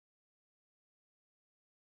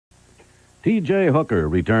T.J. Hooker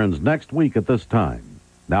returns next week at this time.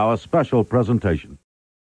 Now a special presentation.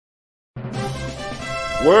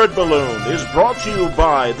 Word Balloon is brought to you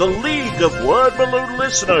by the League of Word Balloon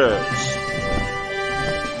Listeners.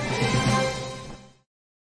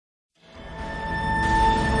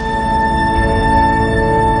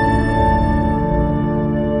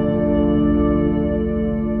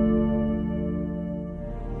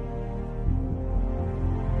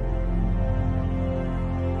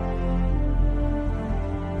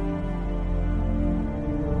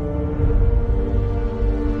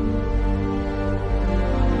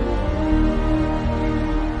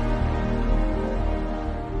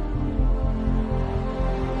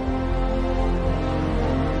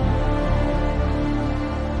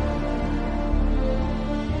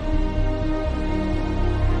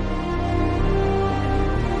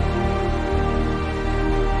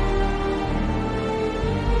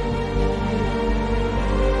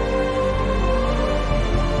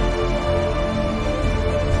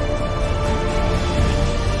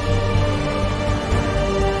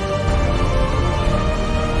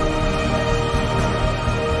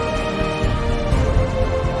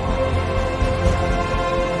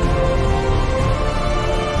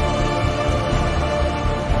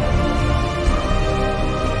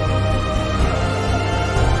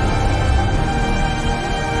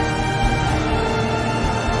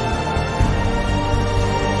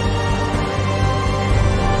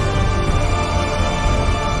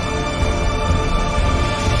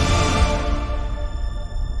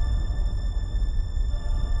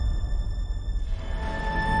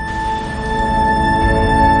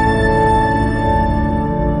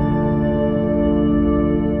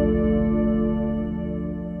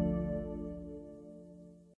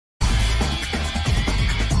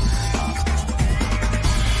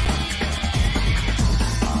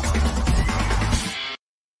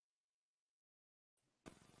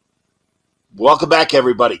 Welcome back,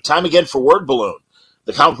 everybody. Time again for Word Balloon,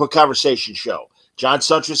 the comic book conversation show. John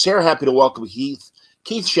Suntress here. Happy to welcome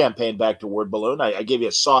Keith Champagne back to Word Balloon. I gave you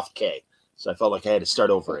a soft K, so I felt like I had to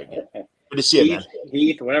start over again. Good to see you, man.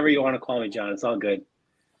 Heath, whatever you want to call me, John. It's all good.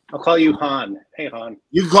 I'll call you Han. Hey, Han.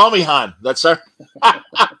 You can call me Han. That's our...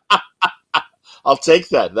 I'll take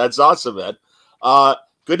that. That's awesome, man.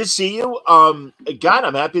 Good to see you. God,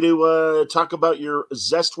 I'm happy to talk about your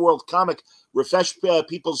Zestworld comic. Refresh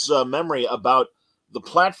people's memory about the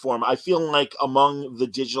platform. I feel like among the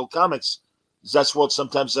digital comics, Zestworld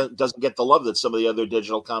sometimes doesn't get the love that some of the other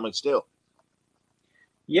digital comics do.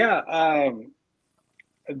 Yeah,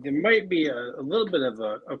 there might be a little bit of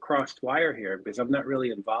a crossed wire here because I'm not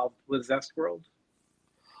really involved with Zestworld.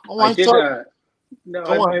 Oh, I thought...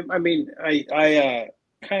 I mean, I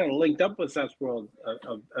kind of linked up with Zestworld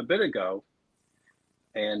a bit ago,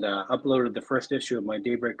 and uploaded the first issue of my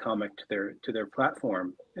Daybreak comic to their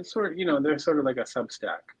platform. It's sort of, they're sort of like a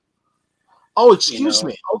Substack. Oh, excuse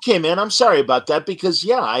me. Okay, man, I'm sorry about that because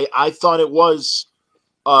I thought it was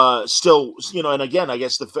still, and again, I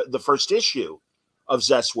guess the first issue of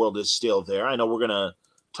Zestworld is still there. I know we're gonna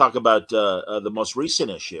talk about the most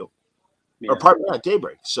recent issue, or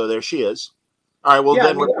Daybreak. So there she is. All right. Well,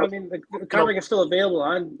 yeah, then the comic is still available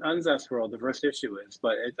on Zestworld. The first issue is,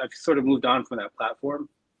 but I've sort of moved on from that platform.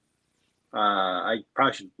 I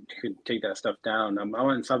probably could take that stuff down. I'm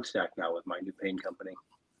on Substack now with my new paint company.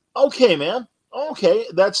 Okay, man. Okay,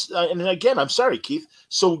 that's and again, I'm sorry, Keith.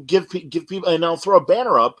 So give people, and I'll throw a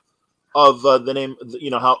banner up of the name.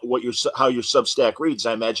 How your Substack reads.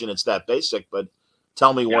 I imagine it's that basic, but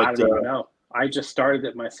tell me what. I don't even know. I just started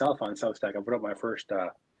it myself on Substack. I put up my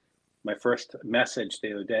first message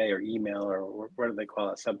the other day, or email, or what do they call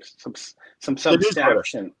it? Some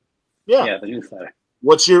Substaction. Yeah, the newsletter.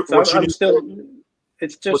 What's your? I'm still.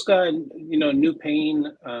 It's just New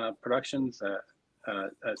Pain Productions at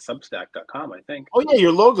Substack.com, I think. Oh yeah,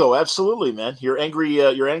 your logo, absolutely, man. Your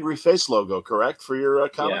angry face logo, correct, for your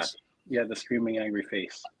comics? Yeah, the screaming angry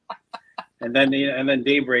face. and then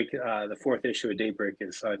Daybreak, the fourth issue of Daybreak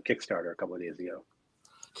is Kickstarter a couple of days ago.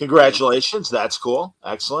 Congratulations, that's cool,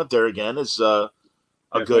 excellent. There again is a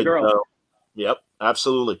good. Yep,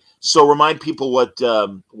 absolutely. So remind people what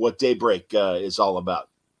Daybreak is all about.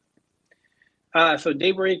 So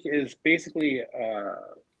Daybreak is basically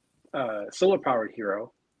a solar-powered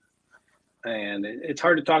hero, and it's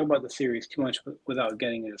hard to talk about the series too much without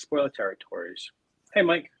getting into spoiler territories. Hey,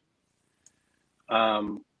 Mike.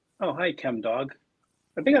 Oh, hi, Chem Dog.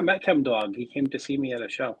 I think I met Chem Dog. He came to see me at a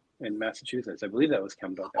show in Massachusetts. I believe that was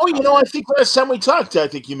Chem Dog. Oh, I think last time we talked, I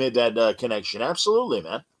think you made that connection. Absolutely,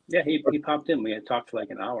 man. Yeah, he popped in. We had talked for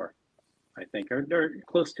like an hour, I think, or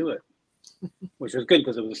close to it, which was good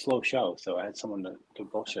because it was a slow show, so I had someone to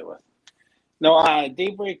bullshit with. No,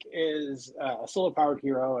 Daybreak is a solar-powered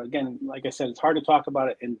hero. Again, like I said, it's hard to talk about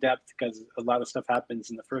it in depth because a lot of stuff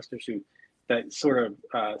happens in the first issue that sort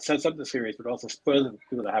of sets up the series, but also spoils it for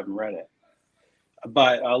people that haven't read it.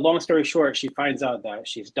 But long story short, she finds out that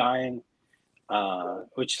she's dying,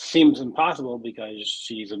 which seems impossible because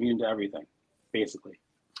she's immune to everything, basically.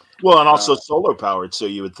 Well, and also solar powered, so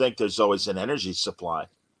you would think there's always an energy supply.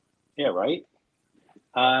 Yeah, right.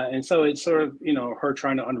 And so it's sort of, her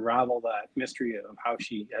trying to unravel that mystery of how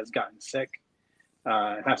she has gotten sick.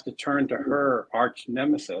 Has to turn to her arch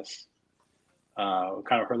nemesis,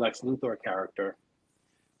 kind of her Lex Luthor character,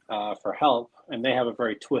 for help. And they have a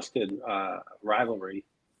very twisted rivalry.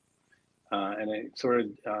 And it sort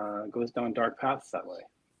of goes down dark paths that way.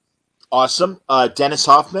 Awesome. Dennis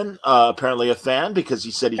Hoffman, apparently a fan because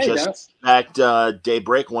he said he just backed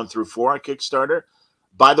Daybreak 1 through 4 on Kickstarter.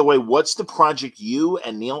 By the way, what's the project you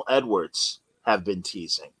and Neil Edwards have been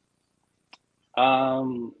teasing?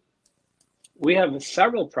 We have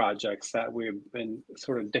several projects that we've been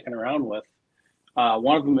sort of dicking around with.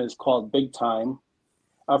 One of them is called Big Time.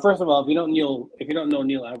 First of all, if you don't know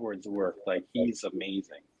Neil Edwards' work, like, he's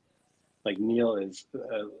amazing. Like, Neil is,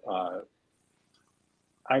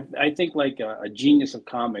 I think, like a genius of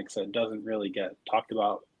comics that doesn't really get talked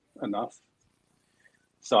about enough.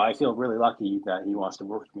 So I feel really lucky that he wants to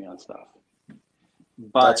work with me on stuff.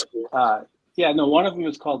 But that's cool. Yeah, no, one of them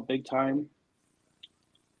is called Big Time,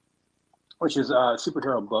 which is a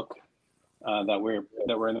superhero book that we're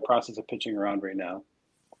in the process of pitching around right now.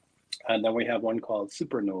 And then we have one called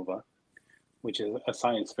Supernova, which is a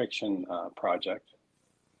science fiction project.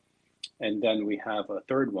 And then we have a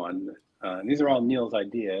third one. And these are all Neil's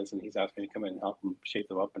ideas, and he's asked me to come in and help him shape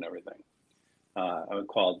them up and everything.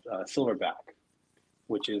 Called Silverback,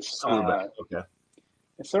 which is okay.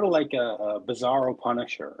 It's sort of like a bizarro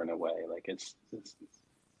Punisher in a way. Like it's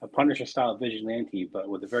a Punisher style vigilante, but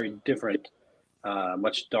with a very different,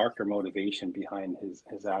 much darker motivation behind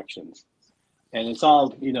his actions. And it's all,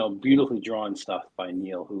 beautifully drawn stuff by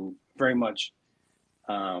Neil, who very much,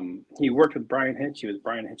 he worked with Brian Hitch. He was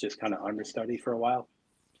Brian Hitch's kind of understudy for a while.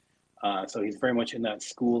 So he's very much in that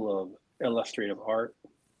school of illustrative art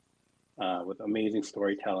with amazing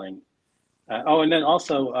storytelling. And then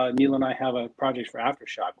also Neil and I have a project for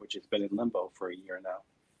Aftershock, which has been in limbo for a year now.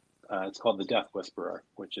 It's called The Death Whisperer,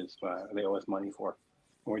 which is they owe us money for.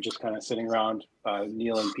 And we're just kind of sitting around.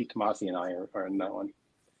 Neil and Pete Tomasi and I are in that one.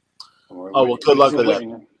 Well, good luck with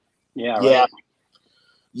that. Yeah, right.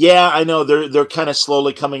 Yeah, I know they're kind of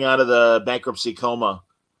slowly coming out of the bankruptcy coma,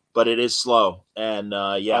 but it is slow. And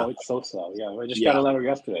yeah, oh, it's so slow. Yeah, I just got a letter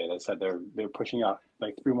yesterday that said they're pushing out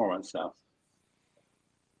like 3 more months now.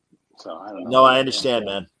 So I don't know. No, I understand,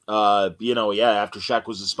 man. Aftershock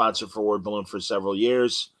was a sponsor for Word Balloon for several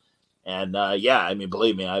years, and I mean,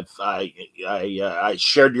 believe me, I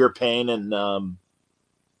shared your pain, and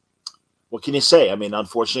what can you say? I mean,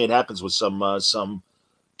 unfortunately, it happens with some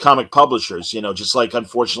comic publishers. Just like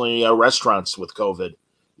unfortunately restaurants with COVID,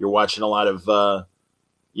 you're watching a lot of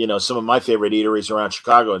some of my favorite eateries around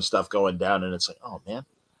Chicago and stuff going down, and it's like, oh man.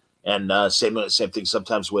 And same thing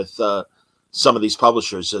sometimes with some of these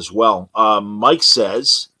publishers as well. Mike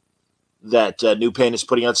says that New Pain is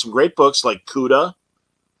putting out some great books like Cuda,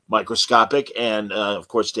 Microscopic, and of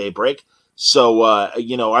course Daybreak. So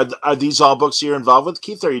are these all books you're involved with,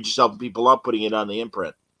 Keith? Or are you just helping people out, putting it on the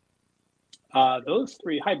imprint? Those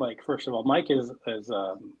 3. Hi, Mike. First of all, Mike is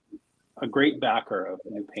a great backer of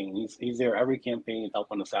New Pain. He's there every campaign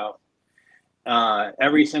helping us out.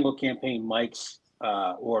 Every single campaign, Mike's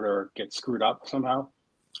order gets screwed up somehow.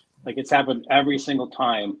 Like, it's happened every single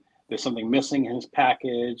time. There's something missing in his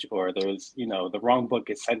package, or there's, the wrong book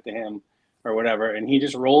gets sent to him or whatever. And he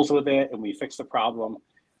just rolls with it, and we fix the problem.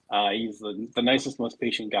 He's the nicest, most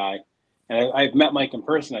patient guy. And I've met Mike in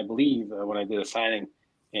person, I believe, when I did a signing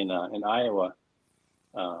in Iowa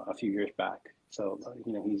a few years back. So,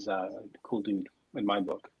 he's a cool dude in my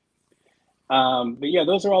book. But yeah,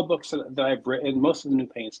 those are all books that I've written. Most of the New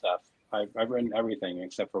Pain stuff, I've written everything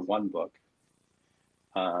except for one book.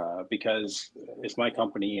 Because it's my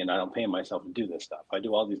company and I don't pay myself to do this stuff. I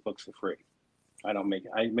do all these books for free. I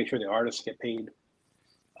make sure the artists get paid.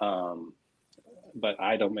 But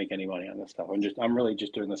I don't make any money on this stuff. I'm really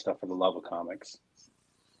just doing this stuff for the love of comics.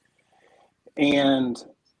 And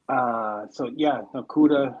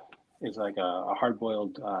Cuda is like a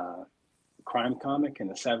hard-boiled crime comic in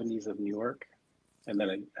the 70s of New York. And then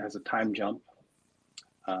it has a time jump.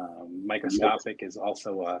 Microscopic is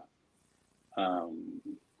also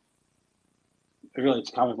it's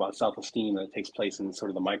a comic about self-esteem that takes place in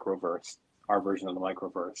sort of the microverse, our version of the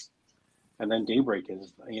microverse. And then Daybreak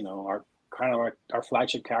is, kind of our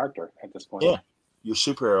flagship character at this point. Yeah, your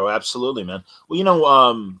superhero, absolutely, man.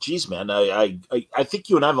 Well, geez, man, I think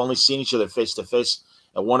you and I've only seen each other face to face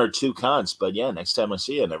at one or two cons, but yeah, next time I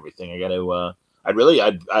see you and everything, I got to.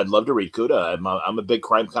 I'd love to read Kuda. I'm a big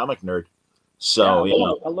crime comic nerd, so yeah.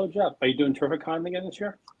 I'll load you up. Are you doing Terrific Con again this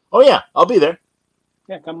year? Oh yeah, I'll be there.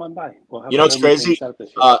 Yeah, come on by. We'll have It's crazy.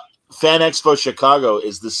 Fan Expo Chicago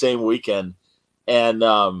is the same weekend, and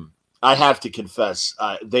I have to confess,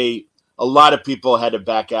 a lot of people had to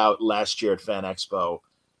back out last year at Fan Expo,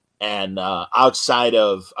 and outside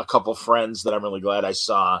of a couple friends that I'm really glad I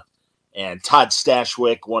saw, and Todd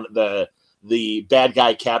Stashwick, one of the bad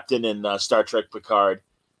guy captain in Star Trek Picard,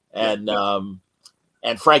 and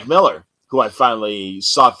Frank Miller, who I finally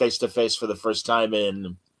saw face to face for the first time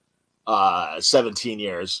in 17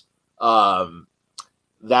 years.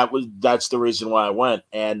 That's the reason why I went.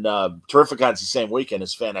 And Terrificon's the same weekend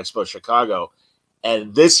as Fan Expo Chicago.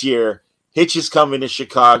 And this year, Hitch is coming to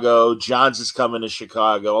Chicago. Johns is coming to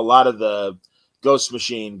Chicago. A lot of the Ghost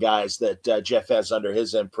Machine guys that Jeff has under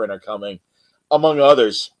his imprint are coming, among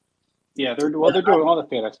others. Yeah, they're doing all the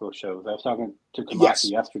Fan Expo shows. I was talking to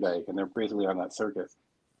Tomasi yesterday, and they're basically on that circuit.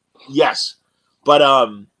 Yes. But,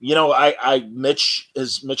 Mitch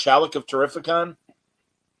Halleck of Terrificon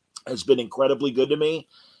has been incredibly good to me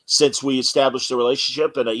since we established the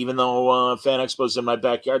relationship. And even though Fan Expo's in my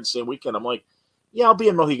backyard the same weekend, I'm like, yeah, I'll be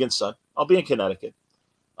in Mohegan Sun. I'll be in Connecticut.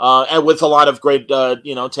 And with a lot of great,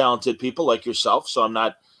 talented people like yourself. So I'm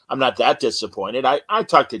not that disappointed. I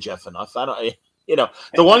talked to Jeff enough. The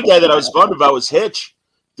one guy that I was bummed about was Hitch,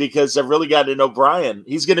 because I've really got to know Brian.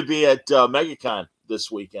 He's going to be at MegaCon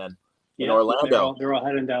this weekend in Orlando. They're all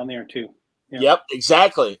heading down there too. Yeah. Yep,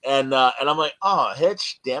 exactly. And I'm like, oh,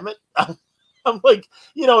 Hitch, damn it. I'm like,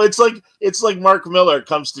 it's like Mark Miller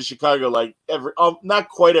comes to Chicago like not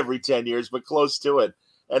quite every 10 years, but close to it.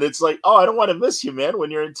 And it's like, oh, I don't want to miss you, man, when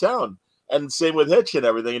you're in town. And same with Hitch and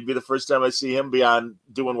everything. It'd be the first time I see him beyond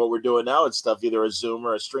doing what we're doing now and stuff, either a Zoom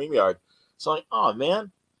or a StreamYard. So I'm like, oh, man.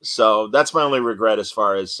 So that's my only regret as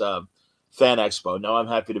far as Fan Expo. No, I'm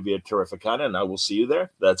happy to be at Terrificon, and I will see you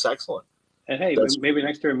there. That's excellent. And hey, maybe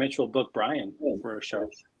next year Mitch will book Brian for a show.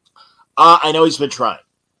 I know he's been trying.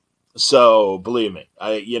 So believe me,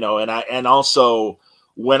 and also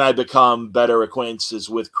when I become better acquaintances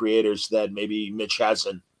with creators that maybe Mitch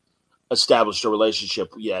hasn't established a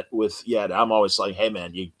relationship yet, I'm always like, hey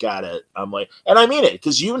man, you got it. I'm like, and I mean it,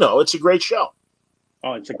 because it's a great show.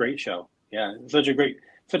 Oh, it's a great show. Yeah, it's such a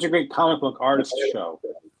great comic book artist show.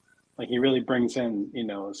 Like he really brings in,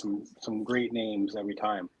 some great names every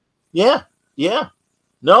time. Yeah.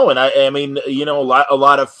 No, and I mean, a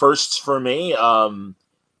lot of firsts for me. I'm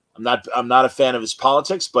not a fan of his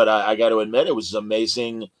politics, but I got to admit it was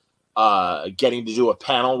amazing getting to do a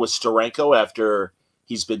panel with Steranko after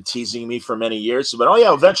he's been teasing me for many years. But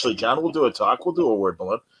eventually, John, we'll do a talk, we'll do a word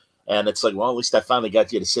balloon, and it's like, well, at least I finally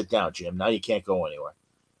got you to sit down, Jim. Now you can't go anywhere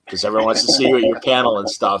because everyone wants to see you at your panel and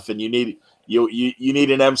stuff, and you need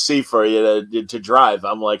an MC for you to drive.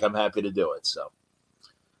 I'm like, I'm happy to do it.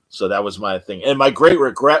 So that was my thing. And my great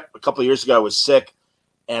regret, a couple of years ago, I was sick,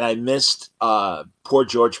 and I missed poor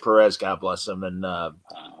George Perez, God bless him, and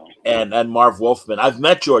Marv Wolfman. I've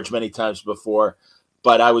met George many times before,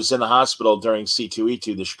 but I was in the hospital during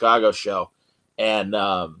C2E2, the Chicago show, and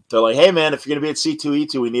they're like, "Hey, man, if you're going to be at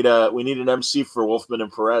C2E2, we need an MC for Wolfman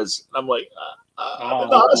and Perez." And I'm like, "I'm in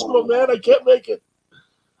the hospital, man. I can't make it."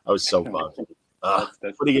 I was so bummed. What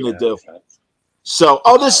are you going to do? So,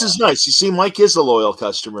 this is nice. You see, Mike is a loyal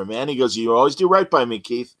customer, man. He goes, "You always do right by me,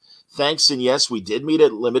 Keith. Thanks." And yes, we did meet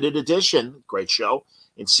at Limited Edition, great show,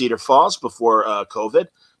 in Cedar Falls before COVID.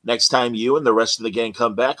 Next time you and the rest of the gang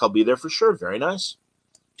come back, I'll be there for sure. Very nice.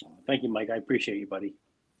 Thank you, Mike. I appreciate you, buddy.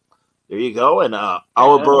 There you go. And our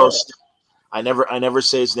Burrows, I never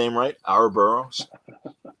say his name right. Our Burrows.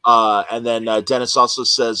 And then Dennis also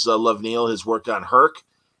says, love Neil, his work on Herc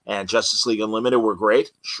and Justice League Unlimited were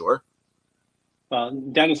great. Sure. Well,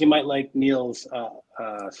 Dennis, you might like Neil's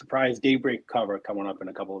surprise Daybreak cover coming up in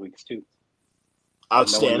a couple of weeks too.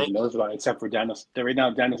 Outstanding. No one knows about it except for Dennis. Right now,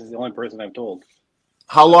 Dennis is the only person I've told.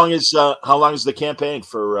 How long is the campaign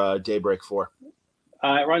for Daybreak for?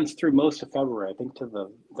 It runs through most of February, I think, to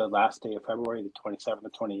the last day of February, the 27th or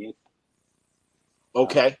 28th.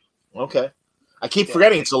 Okay. I keep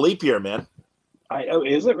forgetting it's a leap year, man.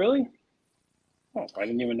 Is it really? Oh, I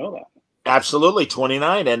didn't even know that. Absolutely,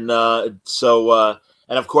 29, and and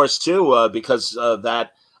of course too, because of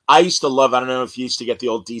that, I used to love. I don't know if you used to get the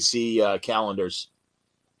old DC calendars,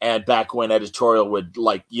 and back when editorial would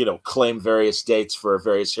claim various dates for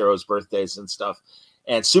various heroes' birthdays and stuff,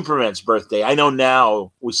 and Superman's birthday. I know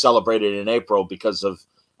now we celebrate it in April because of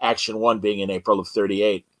Action 1 being in April of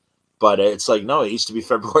 38. But it's like, no, it used to be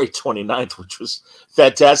February 29th, which was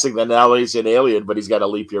fantastic. Then now he's an alien, but he's got a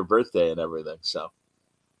leap year birthday and everything. So,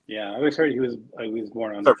 yeah, I always heard he was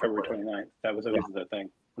born on February 29th. That was always the thing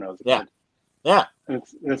when I was a kid. Yeah. And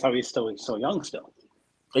that's how he's still so young still.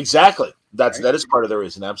 Exactly. That is part of the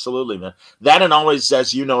reason. Absolutely, man. That, and always,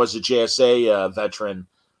 as you know, as a JSA veteran,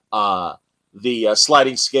 the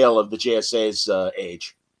sliding scale of the JSA's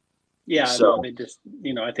age. Yeah, so no, they just,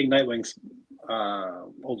 I think Nightwing's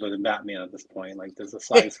older than Batman at this point. Like, there's a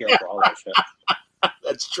sliding scale for all that shit.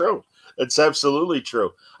 That's true. That's absolutely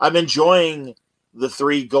true. I'm enjoying the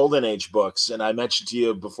 3 Golden Age books, and I mentioned to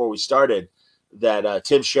you before we started that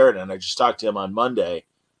Tim Sheridan, I just talked to him on Monday,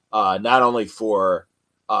 not only for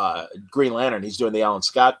Green Lantern, he's doing the Alan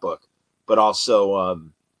Scott book, but also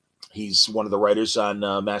he's one of the writers on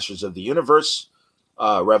Masters of the Universe,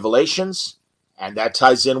 Revelations, and that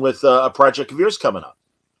ties in with a project of yours coming up.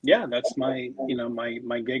 Yeah, that's my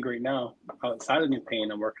gig right now. Outside of New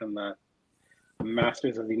Pain, I'm working on the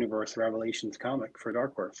Masters of the Universe Revelations comic for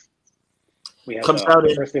Dark Horse. We have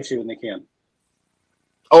the first issue in the can.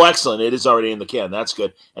 Oh, excellent! It is already in the can. That's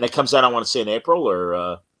good. And it comes out, I want to say, in April,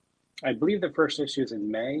 or I believe the first issue is in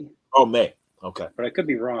May. Oh, May. Okay, but I could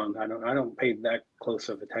be wrong. I don't pay that close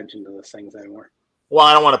of attention to those things anymore. Well,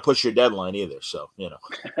 I don't want to push your deadline either, so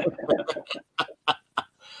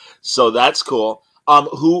So that's cool.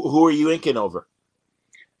 Who are you inking over?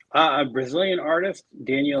 A Brazilian artist,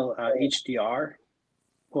 Daniel HDR,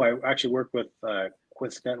 who I actually worked with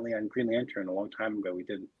coincidentally on Green Lantern a long time ago. We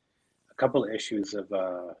did a couple of issues of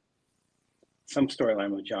some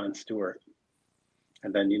storyline with John Stewart.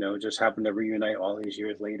 And then, just happened to reunite all these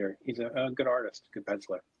years later. He's a good artist, good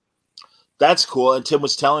penciler. That's cool. And Tim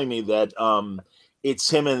was telling me that it's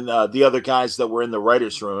him and the other guys that were in the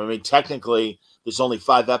writer's room. I mean, technically, there's only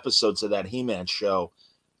 5 episodes of that He-Man show.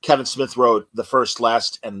 Kevin Smith wrote the first,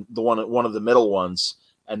 last, and one of the middle ones,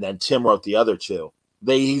 and then Tim wrote the other 2.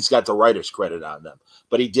 He's got the writer's credit on them.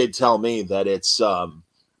 But he did tell me that it's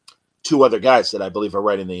 2 other guys that I believe are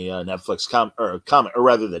writing the Netflix comic, or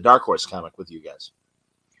rather the Dark Horse comic with you guys.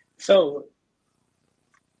 So,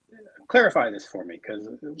 clarify this for me, because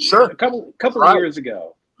sure. A couple of years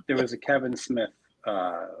ago, there was a Kevin Smith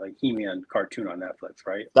He-Man cartoon on Netflix,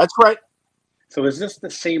 right? That's right. So is this the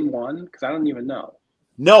same one? Because I don't even know.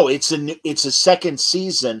 No, it's a second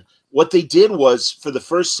season. What they did was, for the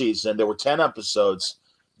first season, there were 10 episodes.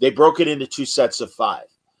 They broke it into 2 sets of 5.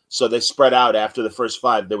 So they spread out after the first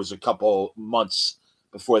 5. There was a couple months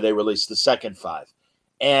before they released the second 5.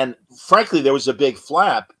 And frankly, there was a big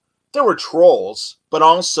flap. There were trolls, but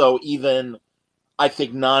also even, I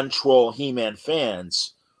think, non-troll He-Man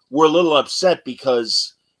fans were a little upset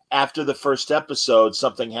because after the first episode,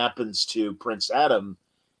 something happens to Prince Adam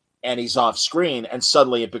and he's off screen, and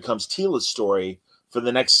suddenly it becomes Teela's story for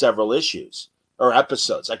the next several issues or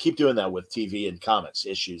episodes. I keep doing that with TV and comics,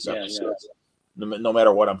 episodes, no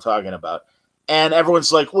matter what I'm talking about. And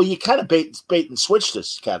everyone's like, well, you kind of bait and switch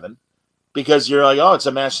this, Kevin, because you're like, oh, it's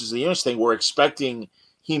a Masters of the Universe thing. We're expecting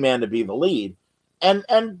He-Man to be the lead. And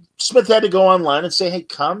Smith had to go online and say, hey,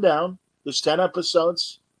 calm down. There's 10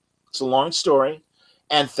 episodes. It's a long story.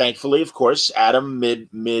 And thankfully, of course, Adam mid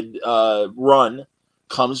run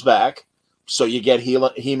comes back. So you get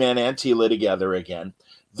He-Man and Teela together again.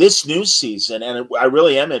 This new season, and I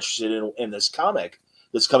really am interested in this comic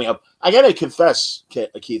that's coming up. I got to confess,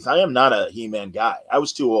 Keith, I am not a He-Man guy. I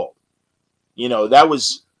was too old. That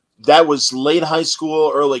was late high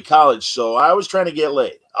school, early college. So I was trying to get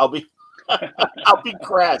laid. I'll be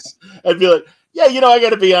crass and be like, yeah, I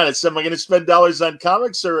got to be honest. Am I going to spend dollars on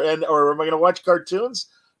comics or am I going to watch cartoons,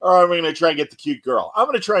 or am I going to try and get the cute girl? I'm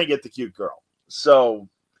going to try and get the cute girl. So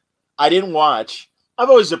I didn't watch. I've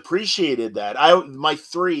always appreciated that. My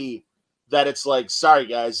 3 that it's like, sorry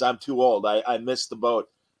guys, I'm too old. I missed the boat.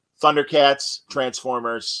 Thundercats,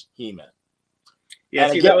 Transformers, He-Man. Yeah,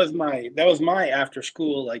 and see, again, that was my after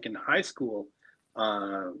school, like in high school.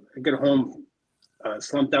 I get home,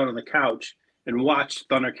 slumped down on the couch, and watched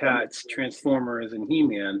Thundercats, Transformers, and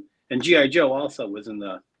He-Man, and G.I. Joe also was in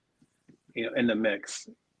the mix.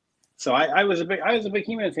 So I was a big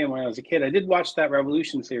He-Man fan when I was a kid. I did watch that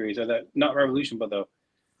Revolution series, or that, not Revolution, but the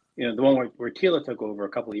one where Teela took over a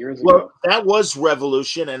couple of years ago. Well, that was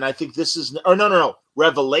Revolution, and I think this is no.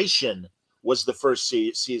 Revelation was the first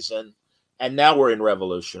season, and now we're in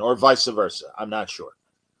Revolution, or vice versa. I'm not sure.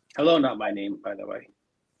 Hello, not my name, by the way.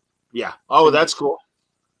 Yeah. Oh, that's cool.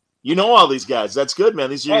 You know all these guys. That's good, man.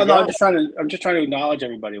 These are your guys. I'm just trying to acknowledge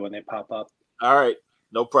everybody when they pop up. All right,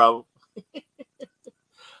 no problem.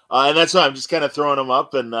 And that's why I'm just kind of throwing them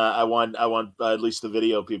up, and I want at least the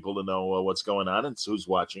video people to know what's going on and who's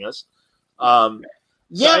watching us. So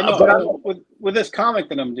I know, with this comic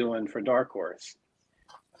that I'm doing for Dark Horse,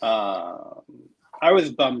 I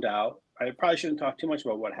was bummed out. I probably shouldn't talk too much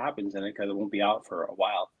about what happens in it because it won't be out for a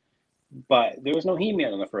while. But there was no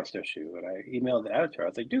He-Man in the first issue, and I emailed the editor. I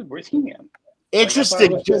was like, "Dude, where's He-Man?"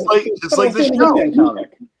 Interesting, like just like the He-Man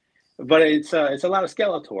comic. But it's a lot of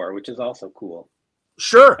Skeletor, which is also cool.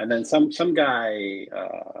 Sure. And then some guy,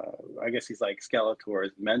 I guess he's like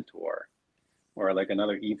Skeletor's mentor, or like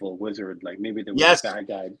another evil wizard. Like maybe there was a bad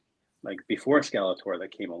guy, like before Skeletor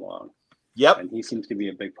that came along. Yep. And he seems to be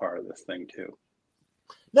a big part of this thing too.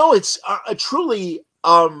 No, it's truly.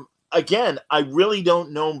 Again, I really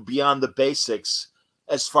don't know beyond the basics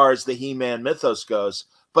as far as the He-Man mythos goes,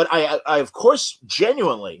 but I of course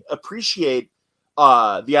genuinely appreciate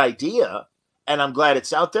the idea. And I'm glad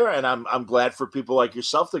it's out there, and I'm glad for people like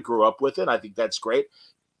yourself that grew up with it. I think that's great.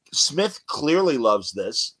 Smith clearly loves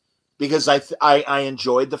this because I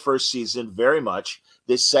enjoyed the first season very much.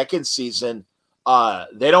 This second season,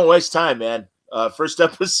 they don't waste time, man. First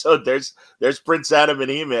episode, there's Prince Adam and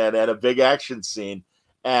He-Man and a big action scene,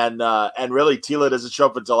 and really Tila doesn't show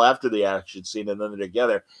up until after the action scene, and then they're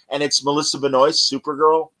together. And it's Melissa Benoist,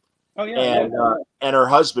 Supergirl, and her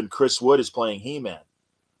husband Chris Wood is playing He-Man.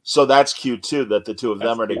 So that's cute too that the two of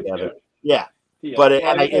them are together. Yeah. But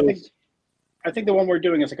I think the one we're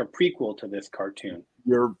doing is like a prequel to this cartoon.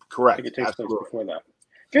 You're correct. I think it takes place before that.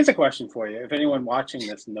 Here's a question for you. If anyone watching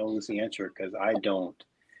this knows the answer, because I don't.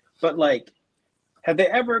 But like, have they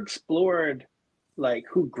ever explored like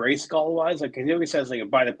who Grayskull was? Like, he always says like,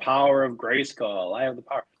 by the power of Grayskull, I have the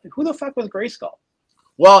power. Like, who the fuck was Grayskull?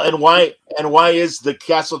 Well, and why is the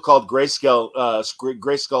castle called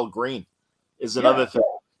Grayskull Green? Is another thing.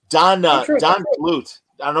 Don Bluth.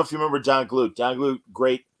 I don't know if you remember Don Bluth. Don Bluth,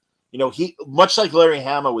 great. You know, he much like Larry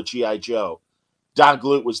Hama with G.I. Joe. Don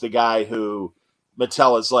Bluth was the guy who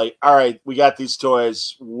Mattel is like, all right, we got these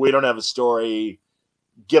toys. We don't have a story.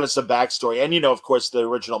 Give us a backstory. And, you know, of course, the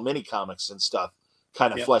original mini comics and stuff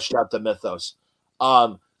kind of fleshed out the mythos.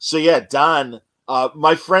 So, yeah, Don,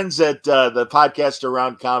 my friends at the podcast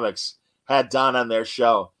Around Comics had Don on their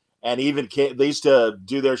show. And even they used to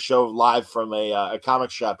do their show live from a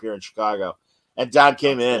comic shop here in Chicago. And Don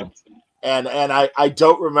came in, and I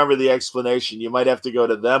don't remember the explanation. You might have to go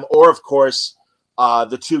to them, or of course,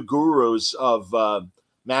 the two gurus of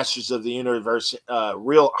Masters of the Universe,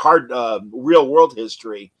 real world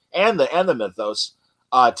history, and the mythos.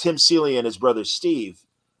 Tim Seeley and his brother Steve.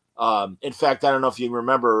 In fact, I don't know if you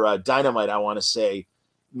remember Dynamite. I want to say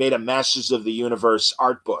made a Masters of the Universe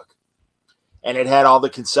art book. And it had all the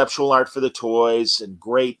conceptual art for the toys and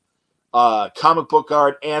great comic book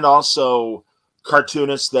art, and also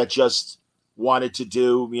cartoonists that just wanted to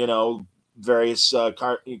do, you know, various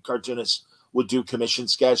cartoonists would do commission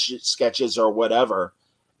sketches or whatever.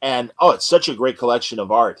 And, it's such a great collection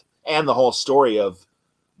of art and the whole story of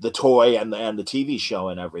the toy and the TV show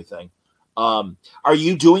and everything. Are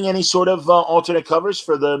you doing any sort of alternate covers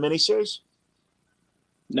for the miniseries?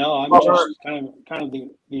 No, I'm just kind of the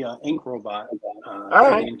ink robot for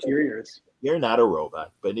the interiors. You're not a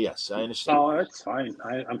robot, but yes, I understand. Oh, that's fine.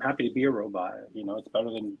 I'm happy to be a robot. You know, it's better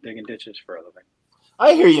than digging ditches for a living.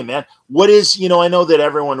 I hear you, man. What is, you know, I know that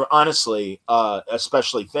everyone, honestly,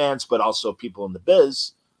 especially fans, but also people in the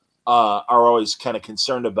biz, are always kind of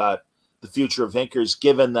concerned about the future of inkers,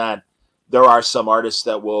 given that there are some artists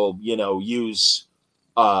that will, you know, use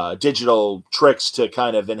digital tricks to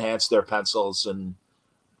kind of enhance their pencils and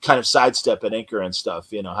kind of sidestep an inker and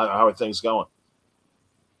stuff. You know, how are things going?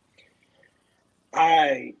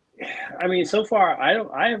 I mean, so far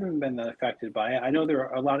I haven't been that affected by it. I know there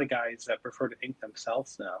are a lot of guys that prefer to ink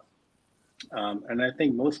themselves now, and I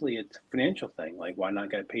think mostly it's a financial thing. Like, why not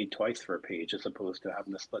get paid twice for a page as opposed to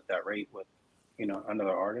having to split that rate with, you know,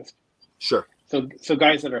 another artist? Sure. So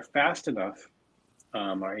guys that are fast enough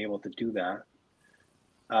are able to do that.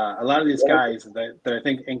 A lot of these guys that I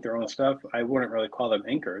think ink their own stuff, I wouldn't really call them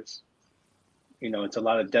inkers. You know, it's a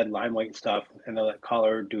lot of dead line weight stuff, and they let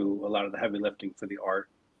color do a lot of the heavy lifting for the art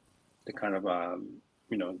to kind of,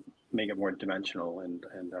 you know, make it more dimensional and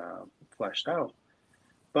fleshed out.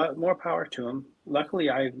 But more power to them. Luckily,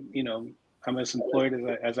 I'm as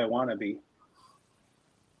employed as I want to be.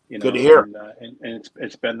 You know, good to hear. And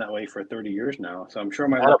it's been that way for 30 years now. So I'm sure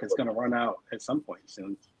my luck is going to run out at some point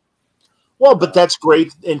soon. Well, but that's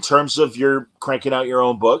great in terms of your cranking out your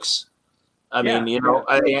own books. I mean, you know,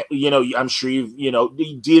 I'm sure do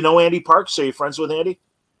you know Andy Parks? Are you friends with Andy?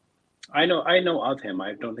 I know of him.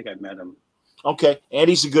 I don't think I've met him. Okay.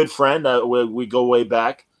 Andy's a good friend. We go way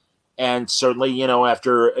back. And certainly, you know,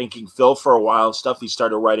 after inking Phil for a while and stuff, he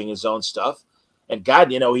started writing his own stuff. And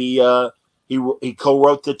God, you know, he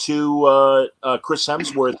co-wrote the two Chris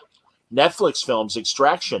Hemsworth Netflix films,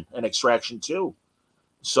 Extraction and Extraction 2.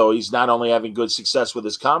 So he's not only having good success with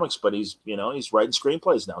his comics, but he's writing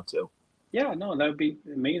screenplays now too. Yeah, no, that would be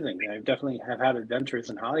amazing. I definitely have had adventures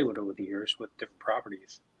in Hollywood over the years with different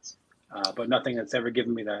properties, but nothing that's ever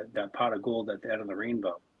given me that pot of gold at the end of the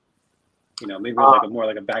rainbow. You know, maybe like more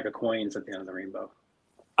like a bag of coins at the end of the rainbow.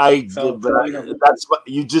 That's what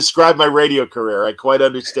you described my radio career. I quite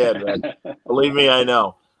understand, man. Believe me, I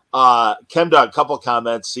know. Chemdog, a couple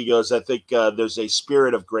comments. He goes, I think there's a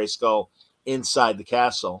spirit of Grayskull inside the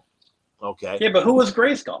castle. Okay. Yeah, but who was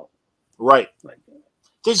Grayskull? Right.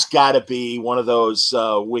 There's got to be one of those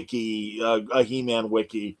wiki, a He-Man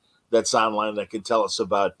wiki that's online that can tell us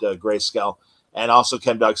about Grayskull. And also,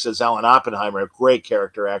 Chemdog says Alan Oppenheimer, a great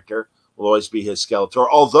character actor, will always be his Skeletor.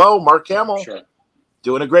 Although Mark Hamill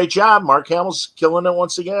doing a great job. Mark Hamill's killing it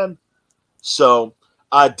once again. So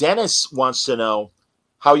Dennis wants to know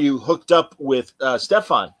how you hooked up with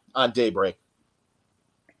Stefan on Daybreak.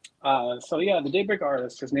 So yeah, the Daybreak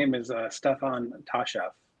artist, his name is Stefan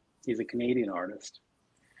Tashev. He's a Canadian artist.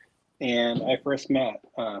 And I first met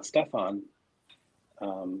Stefan.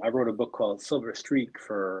 I wrote a book called Silver Streak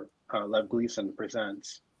for Lev Gleason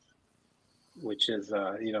Presents, which is,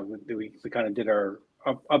 you know, we kind of did our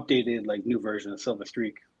updated, like, new version of Silver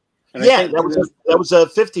Streak. And yeah, that was a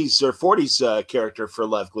 50s or 40s character for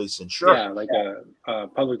Lev Gleason, sure. Yeah, like a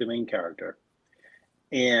public domain character.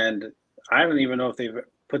 And I don't even know if they've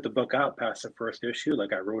put the book out past the first issue.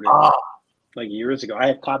 Like, I wrote it like years ago. I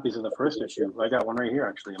have copies of the first issue. I got one right here,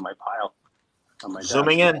 actually, in my pile on my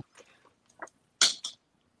Zooming desk. in.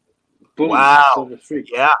 Boom, wow.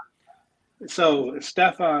 Yeah. So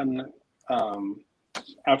Stefan,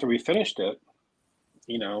 after we finished it,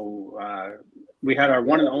 you know, we had our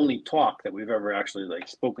one and only talk that we've ever actually, like,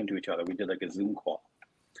 spoken to each other. We did, like, a Zoom call,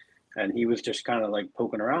 and he was just kind of, like,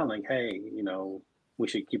 poking around, like, hey, you know, we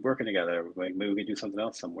should keep working together. Like, maybe we could do something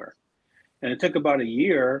else somewhere. And it took about a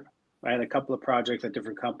year. I had a couple of projects at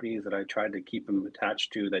different companies that I tried to keep him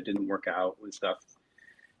attached to that didn't work out and stuff.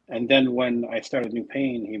 And then when I started New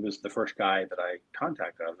Pain, he was the first guy that I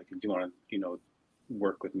contacted. I was like, do you want to, you know,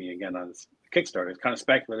 work with me again on this Kickstarter? It's kind of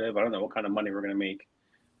speculative. I don't know what kind of money we're going to make,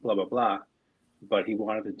 blah, blah, blah. But he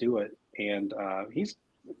wanted to do it. And he's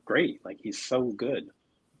great. Like, he's so good.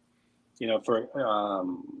 You know, for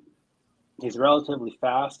he's relatively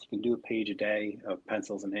fast. He can do a page a day of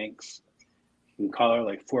pencils and inks. He can color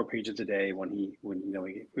like 4 pages a day when you know,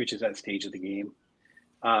 he reaches that stage of the game.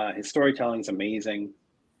 His storytelling is amazing.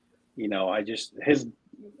 You know, his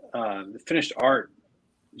finished art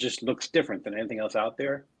just looks different than anything else out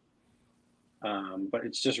there. But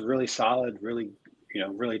it's just really solid, really, you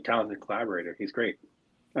know, really talented collaborator. He's great.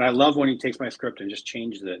 And I love when he takes my script and just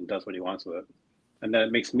changes it and does what he wants with it. And then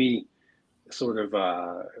it makes me sort of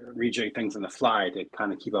rejig things on the fly to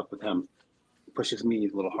kind of keep up with him. It pushes me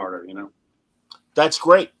a little harder, you know? That's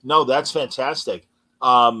great. No, that's fantastic.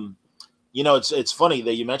 You know, it's funny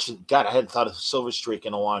that you mentioned, God, I hadn't thought of Silver Streak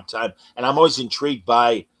in a long time. And I'm always intrigued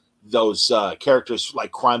by those characters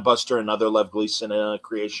like Crime Buster, another Lev Gleason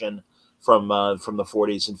creation from the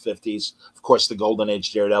 40s and 50s. Of course, the Golden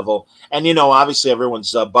Age Daredevil. And, you know, obviously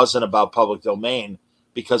everyone's buzzing about Public Domain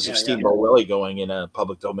because of Steamboat Willie going in a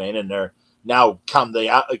public domain. And they're now come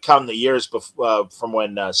the years from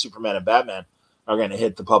when Superman and Batman are going to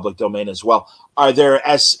hit the public domain as well. Are there,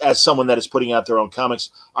 as someone that is putting out their own comics,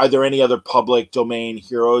 are there any other public domain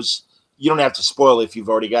heroes? You don't have to spoil if you've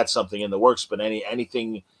already got something in the works, but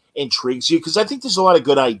anything intrigues you? Because I think there's a lot of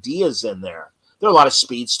good ideas in there. There are a lot of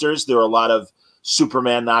speedsters. There are a lot of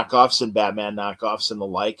Superman knockoffs and Batman knockoffs and the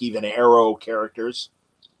like, even Arrow characters.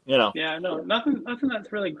 You know. Yeah, no, nothing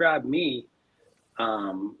that's really grabbed me.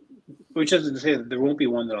 Which isn't to say that there won't be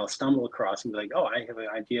one that I'll stumble across and be like, oh, I have an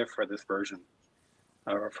idea for this version.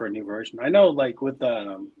 Or for a new version. I know, like, with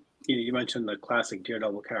you mentioned the classic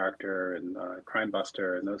Daredevil character and Crime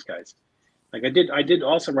Buster and those guys. Like, I did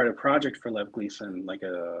also write a project for Lev Gleason, like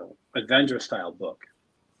a Avenger style book,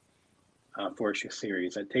 4-issue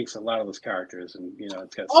series. It takes a lot of those characters, and, you know,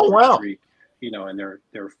 it's got Silver Streak, you know, and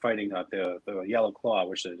they're fighting the Yellow Claw,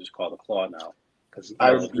 which they just call the Claw now.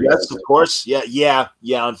 Yes, of course, yeah.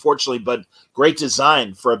 Unfortunately, but great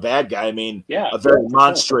design for a bad guy. I mean, a very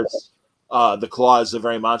monstrous. The Claw is a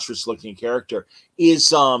very monstrous-looking character.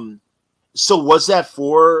 So was that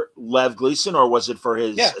for Lev Gleason or was it for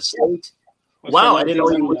his estate? Wow, I didn't know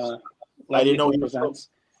he was. I didn't know he was.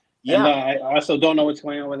 Yeah, and, I also don't know what's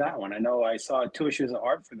going on with that one. I know I saw 2 issues of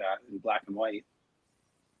art for that in black and white.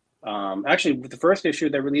 Actually, the first issue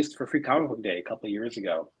they released for Free Comic Book Day a couple of years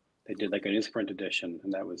ago, they did like a newsprint edition,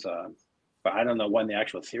 and that was. But I don't know when the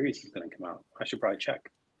actual series is going to come out. I should probably check.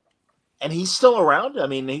 And he's still around. I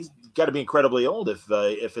mean, he's got to be incredibly old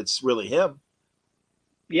if it's really him.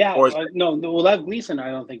 Yeah, no. Well, Lev Gleason, I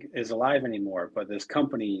don't think is alive anymore. But this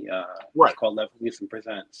company, right, called Lev Gleason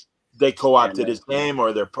Presents. They co-opted his name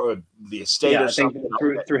or the estate, yeah, or I think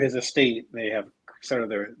something. through his estate, they have sort of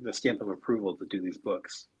the stamp of approval to do these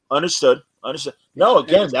books. Understood. No,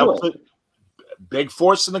 again, that cool. was a big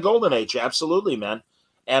force in the Golden Age. Absolutely, man.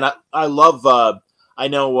 And I love. I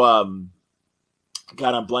know.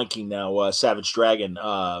 God, I'm blanking now. Savage Dragon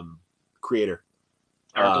creator.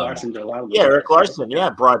 Eric Larson did a lot of Eric Larson,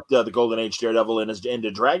 brought the Golden Age Daredevil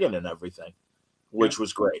into Dragon and everything, which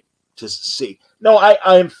was great to see. No,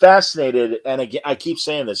 I am fascinated, and again, I keep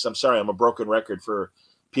saying this. I'm sorry, I'm a broken record for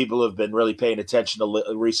people who have been really paying attention to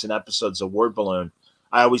recent episodes of Word Balloon.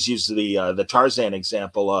 I always use the Tarzan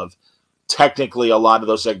example of technically a lot of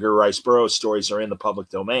those Edgar Rice Burroughs stories are in the public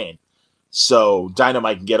domain, so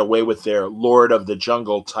Dynamite can get away with their Lord of the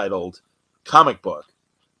Jungle titled comic book.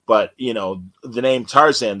 But, the name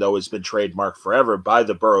Tarzan, though, has been trademarked forever by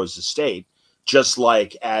the Burroughs estate, just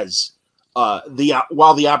like as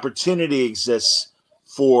while the opportunity exists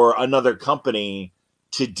for another company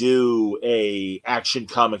to do a Action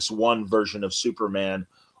Comics 1 version of Superman,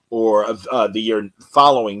 or of the year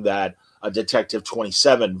following that, a Detective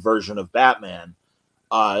 27 version of Batman,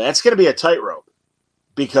 that's going to be a tightrope,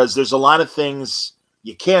 because there's a lot of things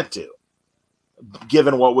you can't do,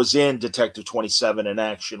 given what was in Detective 27 and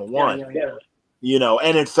Action 1.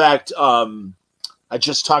 And in fact, I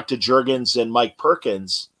just talked to Jurgens and Mike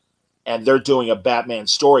Perkins, and they're doing a Batman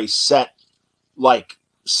story set, like,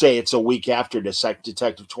 say it's a week after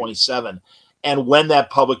Detective 27. And when that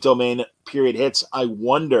public domain period hits, I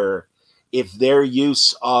wonder if their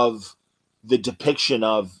use of the depiction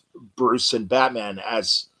of Bruce and Batman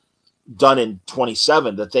as done in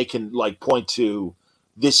 27, that they can, like, point to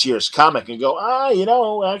this year's comic and go,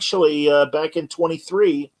 actually, back in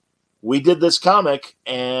 23, we did this comic,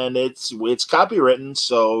 and it's copywritten.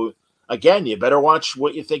 So again, you better watch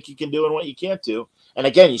what you think you can do and what you can't do. And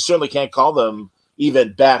again, you certainly can't call them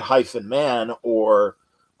even Bat-Man, or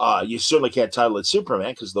you certainly can't title it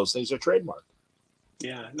Superman, because those things are trademarked.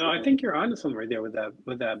 Yeah, no, I think you're onto something right there with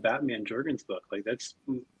that Batman Jurgens book. Like, that's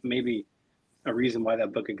maybe a reason why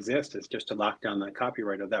that book exists, is just to lock down that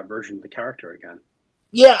copyright of that version of the character again.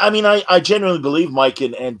 Yeah, I mean, I genuinely believe Mike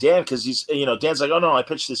and Dan, because he's, Dan's like, oh no, I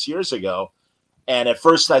pitched this years ago, and at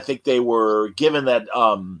first I think they were, given that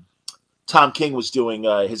Tom King was doing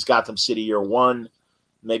his Gotham City Year 1,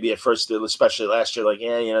 maybe at first, especially last year, like,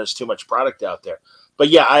 there's too much product out there. But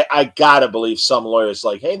yeah, I gotta believe some lawyers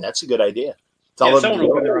like, hey, that's a good idea. Someone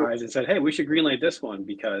opened their eyes and said, hey, we should greenlight this one,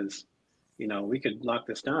 because we could lock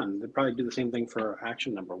this down. They'd probably do the same thing for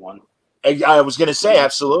Action #1. I was going to say,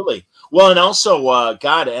 absolutely. Well, and also,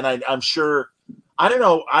 and I'm sure, I don't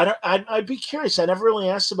know, I'd be curious. I never really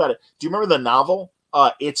asked about it. Do you remember the novel,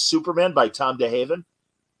 It's Superman by Tom DeHaven?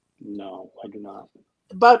 No, I do not.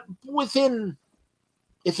 But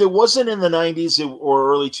if it wasn't in the 90s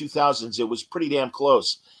or early 2000s, it was pretty damn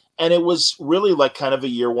close. And it was really like kind of a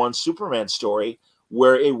year 1 Superman story,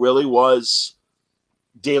 where it really was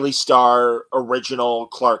Daily Star original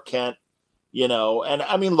Clark Kent. And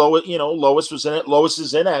I mean, Lois was in it. Lois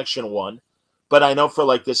is in Action 1, but I know for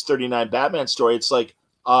like this 39 Batman story, it's like,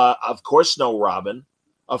 of course, no Robin,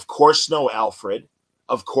 of course, no Alfred,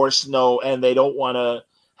 of course, no, and they don't want to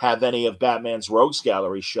have any of Batman's Rogues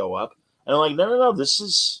Gallery show up. And I'm like, no, this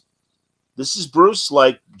is Bruce,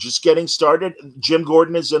 like, just getting started. Jim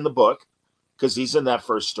Gordon is in the book, because he's in that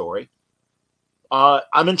first story.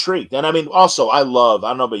 I'm intrigued. And I mean, also, I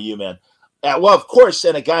don't know about you, man. Well, of course,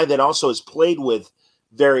 and a guy that also has played with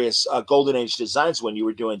various Golden Age designs when you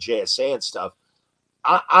were doing JSA and stuff.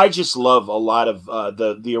 I just love a lot of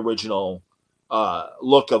the original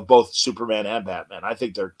look of both Superman and Batman. I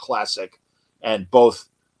think they're classic, and both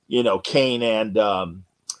Kane and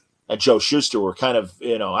Joe Shuster were kind of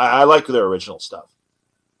I like their original stuff.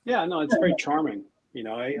 Yeah, no, it's very charming.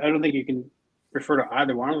 I don't think you can refer to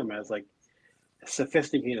either one of them as like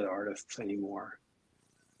sophisticated artists anymore.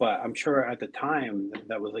 But I'm sure at the time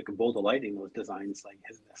that was like a bolt of lightning, those designs like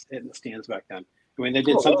hitting the stands back then. I mean, they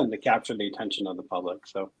did something to capture the attention of the public.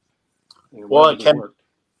 So, well,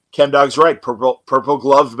 Chem Dog's right. Purple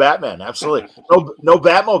gloved Batman, absolutely. No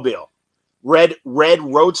Batmobile, red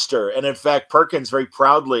Roadster, and in fact, Perkins very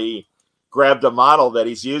proudly grabbed a model that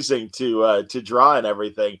he's using to draw and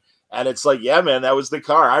everything. And it's like, yeah, man, that was the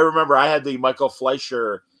car. I remember I had the Michael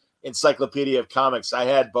Fleischer Encyclopedia of Comics. I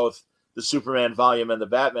had both the Superman volume and the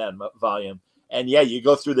Batman volume. And yeah, you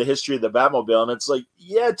go through the history of the Batmobile, and it's like,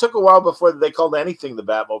 yeah, it took a while before they called anything the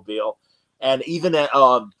Batmobile. And even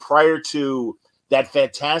prior to that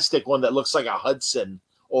fantastic one that looks like a Hudson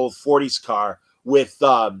old 40s car with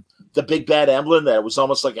the big bad emblem that was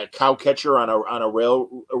almost like a cow catcher on a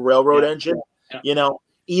railroad engine. Yeah. You know,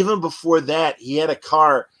 even before that, he had a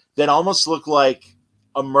car that almost looked like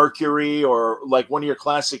a Mercury or like one of your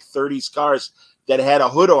classic 30s cars that had a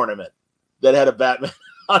hood ornament that had a Batman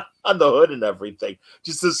on the hood and everything.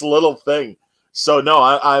 Just this little thing. So no,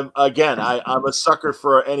 I'm a sucker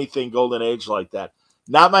for anything Golden Age like that.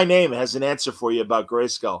 Not My Name has an answer for you about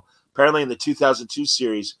Grayskull. Apparently in the 2002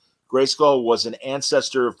 series, Grayskull was an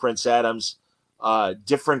ancestor of Prince Adam's,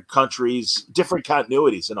 different countries, different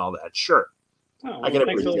continuities and all that. Sure. Oh, well,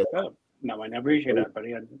 thanks for that. No, I never appreciate that, but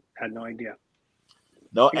he had no idea.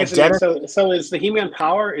 No, and so is the He-Man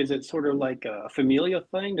power, is it sort of like a familial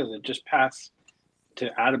thing? Does it just pass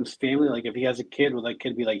to Adam's family? Like if he has a kid, will that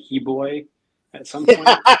kid be like He-Boy at some point?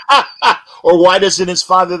 Or why doesn't his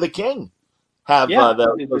father, the king, have did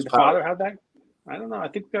the father have that? I don't know. I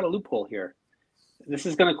think we've got a loophole here. This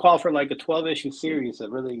is going to call for like a 12-issue series that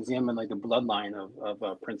really examine like the bloodline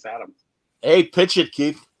of Prince Adam. Hey, pitch it,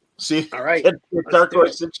 Keith. See, all right, Dark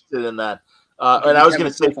Horse interested in that. And I was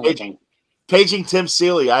going to say paging Tim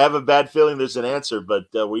Seeley. I have a bad feeling there's an answer, but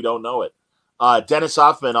we don't know it. Dennis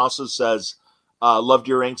Hoffman also says, loved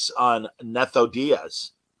your inks on Netho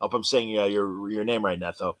Diaz. Hope I'm saying your name right,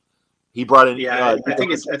 Netho. He brought in. Yeah, I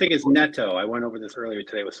think it's Neto. I went over this earlier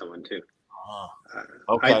today with someone too.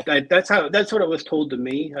 Okay, that's what it was told to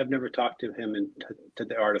me. I've never talked to him and to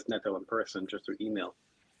the artist Neto in person, just through email.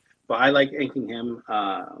 But I like inking him.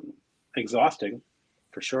 Exhausting,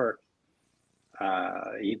 for sure.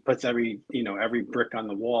 He puts every brick on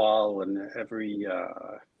the wall and every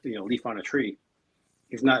leaf on a tree.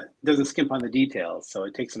 Doesn't skimp on the details, so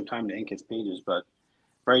it takes some time to ink his pages, but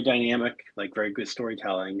very dynamic, like very good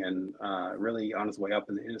storytelling, and really on his way up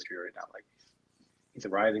in the industry right now. Like he's a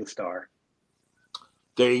rising star.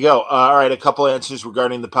 There you go. All right, a couple answers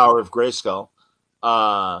regarding the power of Grayskull.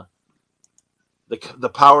 The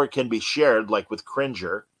power can be shared, like with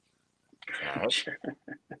Cringer. Sure.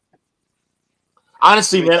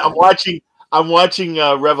 Honestly, man, I'm watching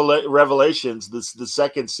Revelations, the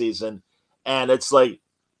second season, and it's like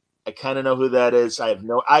I kind of know who that is.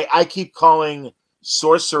 I keep calling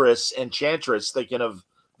Sorceress Enchantress, thinking of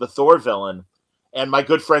the Thor villain, and my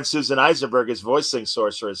good friend Susan Eisenberg is voicing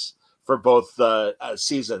Sorceress for both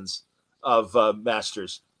seasons of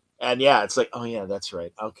Masters. And yeah, it's like, oh yeah, that's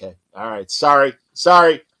right. Okay, all right. Sorry,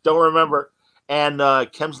 don't remember. And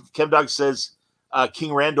Kim Dog says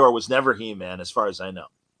King Randor was never He-Man, as far as I know.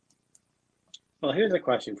 Well, here's a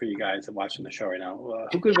question for you guys watching the show right now: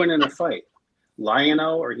 who could win in a fight,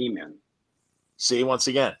 Lion-O or He-Man? See, once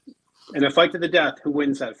again, in a fight to the death, who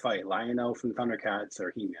wins that fight, Lion-O from Thundercats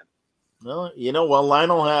or He-Man? Well,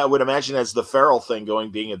 Lionel, I would imagine, has the feral thing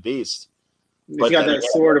going, being a beast. He's got that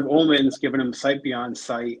sword of omens giving him sight beyond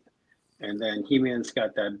sight. And then He-Man's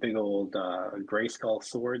got that big old Grayskull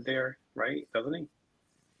sword there, right? Doesn't he?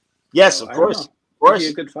 Yes, so, of course. Of course.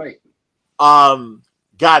 It'd be a good fight.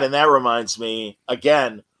 God, and that reminds me,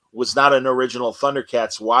 again, was not an original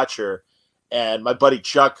Thundercats watcher. And my buddy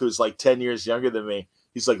Chuck, who's like 10 years younger than me,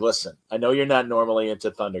 he's like, listen, I know you're not normally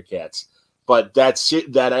into Thundercats, but that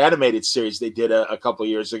animated series they did a couple of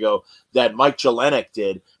years ago that Mike Jelenic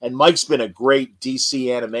did, and Mike's been a great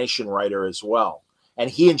DC animation writer as well. And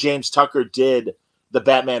he and James Tucker did the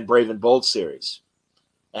Batman Brave and Bold series.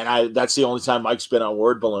 And that's the only time Mike's been on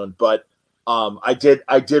Word Balloon. But I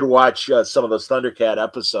did watch some of those Thundercat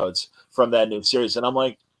episodes from that new series. And I'm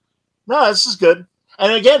like, no, this is good.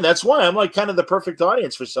 And again, that's why I'm like kind of the perfect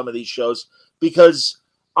audience for some of these shows, because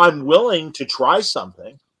I'm willing to try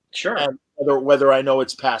something. Sure. And whether I know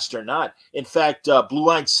it's past or not. In fact,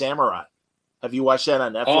 Blue-Eyed Samurai. Have you watched that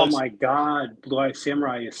on Netflix? Oh, my God. Blue-Eyed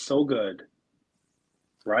Samurai is so good.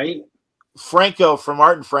 Right? Franco from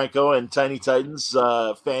Art and Franco and Tiny Titans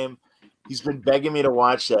fame, he's been begging me to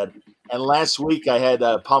watch that. And last week I had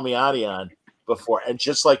Palmiotti on before, and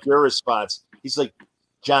just like your response, he's like,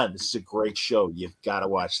 John, this is a great show. You've got to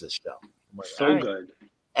watch this show. Like, so good.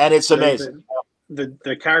 And it's amazing.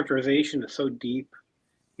 The characterization is so deep.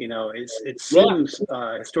 It seems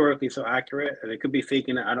historically so accurate. It could be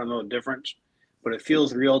faking it. I don't know the difference, but it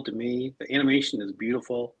feels real to me. The animation is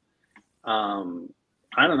beautiful.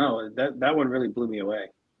 I don't know. That one really blew me away.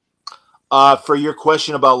 For your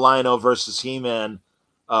question about Lion-O versus He-Man,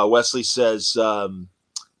 Wesley says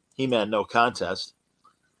He-Man no contest.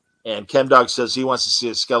 And Chemdog says he wants to see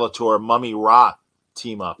a Skeletor Mummy Ra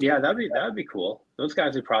team up. Yeah, that'd be cool. those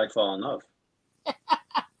guys would probably fall in love.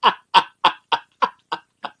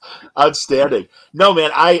 Outstanding. No,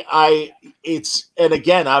 man, it's, and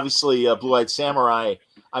again, obviously, Blue-Eyed Samurai,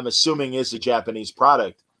 I'm assuming is a Japanese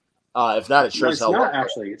product. If not, it sure No, as it's hell. not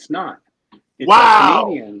actually. It's not. It's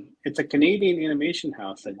Wow. It's a Canadian animation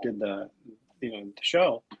house that did the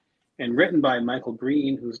show, and written by Michael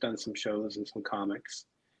Green, who's done some shows and some comics.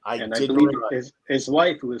 I believe his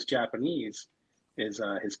wife, who is Japanese, is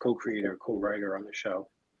his co-creator, co-writer on the show.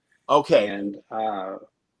 Okay. And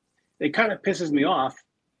it kind of pisses me off.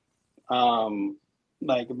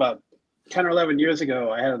 Like about 10 or 11 years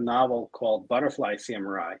ago, I had a novel called Butterfly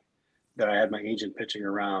Samurai that I had my agent pitching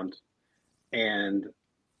around. And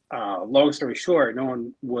long story short, no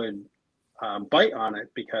one would bite on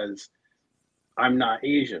it because I'm not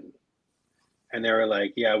Asian. And they were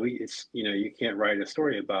like, yeah, you can't write a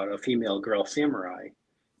story about a female girl samurai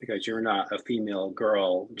because you're not a female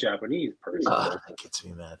girl Japanese person. That gets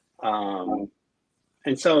me mad.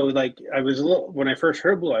 And so, like, when I first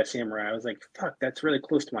heard Blue Eye Samurai, I was like, fuck, that's really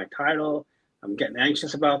close to my title. I'm getting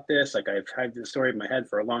anxious about this. Like, I've had this story in my head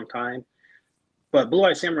for a long time. But Blue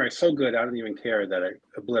Eye Samurai is so good, I don't even care that it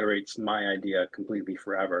obliterates my idea completely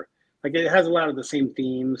forever. Like, it has a lot of the same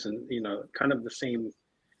themes and, kind of the same,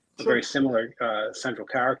 very similar central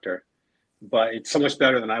character. But it's so much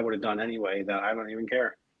better than I would have done anyway that I don't even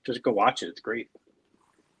care. Just go watch it. It's great.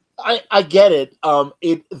 I get it.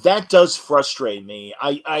 That does frustrate me.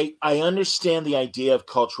 I understand the idea of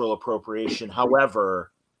cultural appropriation.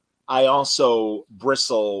 However, I also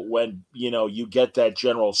bristle when you get that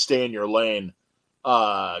general "stay in your lane"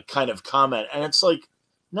 kind of comment, and it's like,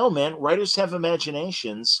 no, man. Writers have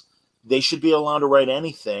imaginations. They should be allowed to write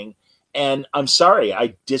anything. And I'm sorry,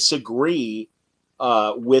 I disagree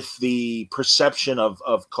with the perception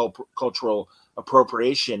of cultural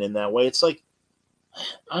appropriation in that way. It's like,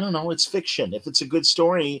 I don't know, it's fiction. If it's a good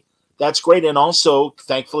story, that's great. And also,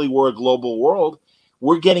 thankfully, we're a global world.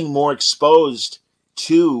 We're getting more exposed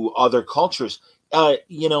to other cultures. God,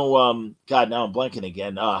 now I'm blanking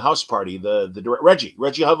again. House Party, the Reggie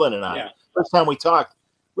Hudlin and I. Yeah. First time we talked,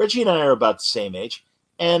 Reggie and I are about the same age.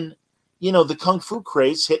 And, the Kung Fu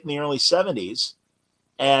craze hit in the early 70s.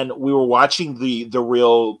 And we were watching the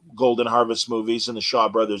real Golden Harvest movies and the Shaw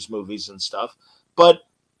Brothers movies and stuff. But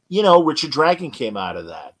Richard Dragon came out of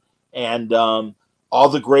that, and all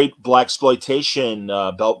the great blaxploitation,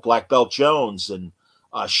 Black Belt Jones and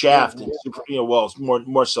Shaft, and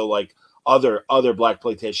more so like other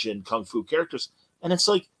blaxploitation kung fu characters. And it's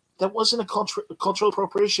like, that wasn't a cultural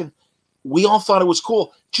appropriation. We all thought it was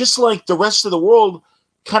cool, just like the rest of the world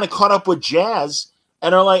kind of caught up with jazz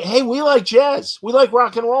and are like, hey, we like jazz, we like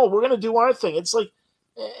rock and roll, we're gonna do our thing. It's like,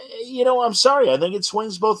 I'm sorry, I think it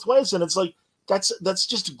swings both ways, and it's like, that's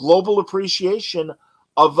just global appreciation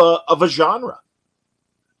of a genre.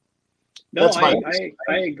 No,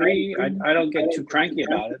 I agree. I don't get too cranky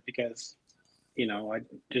about it because, I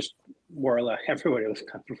just more or less everybody was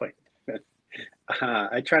kind of like,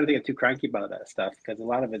 I try to get too cranky about that stuff because a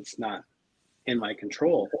lot of it's not in my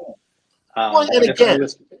control.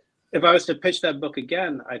 If I was to pitch that book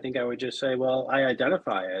again, I think I would just say, well, I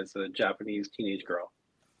identify as a Japanese teenage girl.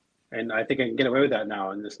 And I think I can get away with that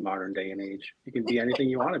now in this modern day and age. You can be anything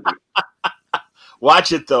you want to be.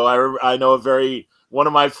 Watch it, though. I know one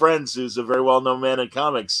of my friends who's a very well-known man in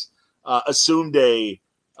comics assumed a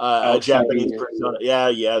Japanese persona.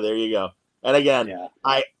 Yeah, there you go. And again,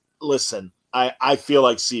 I feel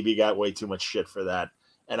like CB got way too much shit for that.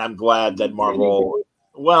 And I'm glad that Marvel,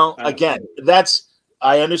 again,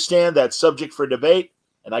 I understand that's subject for debate,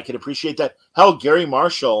 and I can appreciate that. Hell, Gary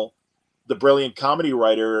Marshall, the brilliant comedy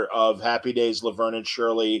writer of Happy Days, Laverne and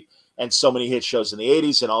Shirley, and so many hit shows in the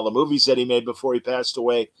 80s and all the movies that he made before he passed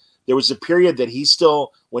away. There was a period that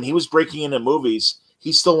when he was breaking into movies,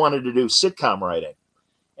 he still wanted to do sitcom writing.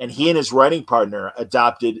 And he and his writing partner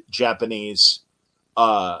adopted Japanese,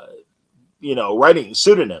 writing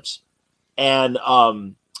pseudonyms. And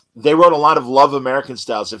they wrote a lot of Love American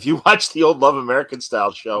Styles. If you watch the old Love American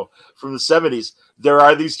Style show from the 70s, there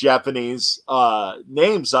are these Japanese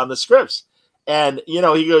names on the scripts. And, he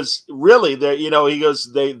goes, really?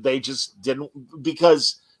 They just didn't,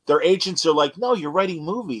 because their agents are like, no, you're writing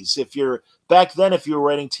movies. Back then, if you were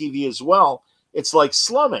writing TV as well, it's like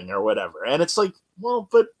slumming or whatever. And it's like, well,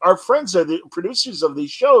 but our friends are the producers of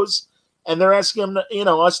these shows, and they're asking them,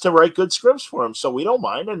 us to write good scripts for them. So we don't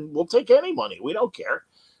mind, and we'll take any money. We don't care.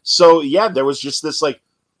 So, yeah, there was just this, like,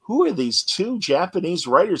 who are these two Japanese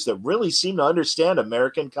writers that really seem to understand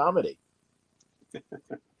American comedy?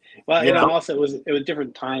 Well, also it was a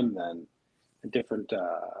different time then, a different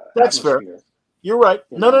That's atmosphere. Fair. You're right.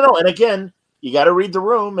 No. And again, you got to read the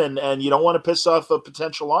room, and you don't want to piss off a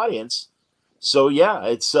potential audience. So yeah,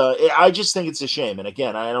 it's I just think it's a shame. And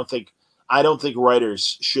again, I don't think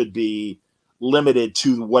writers should be limited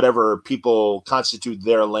to whatever people constitute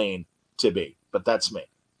their lane to be. But that's me.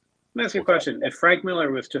 Let me ask you a question. If Frank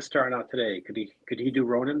Miller was just starting out today, could he do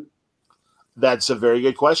Ronin? That's a very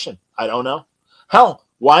good question. I don't know. Hell,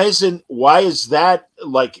 why is that,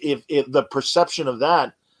 like, if the perception of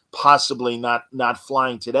that possibly not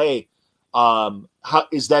flying today? How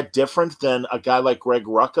is that different than a guy like Greg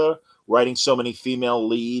Rucka writing so many female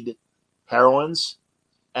lead heroines?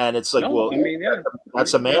 And it's like, No, well, I mean, yeah,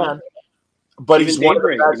 that's a yeah. man, but Even he's one of the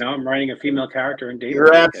Daybreak. best. I'm writing a female character in Daybreak.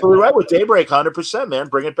 You're absolutely right with Daybreak, 100%, man.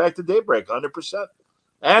 Bring it back to Daybreak, 100%.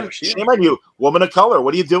 And There she is. shame on you, woman of color.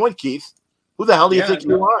 What are you doing, Keith? Who the hell do you think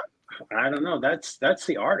you are? I don't know. That's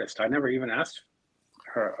the artist. I never even asked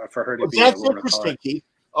her for her to be a That's woman of interesting, color. Keith.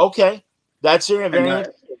 Okay, that's very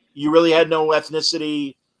interesting. You really had no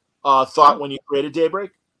ethnicity thought when you created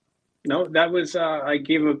Daybreak? No, that was I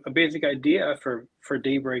gave a basic idea for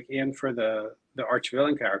Daybreak and for the arch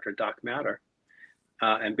villain character Doc Matter,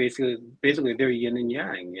 and basically they're yin and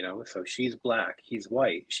yang, you know. So she's black, he's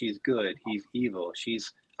white, she's good, he's evil,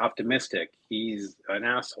 she's optimistic, he's an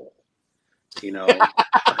asshole, you know.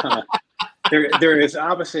 They're as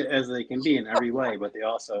opposite as they can be in every way, but they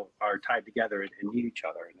also are tied together and need each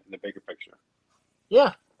other in the bigger picture.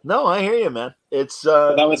 Yeah, no, I hear you, man. It's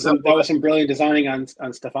But that was some brilliant designing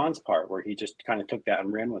on Stefan's part, where he just kind of took that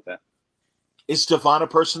and ran with it. Is Stefan a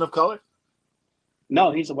person of color?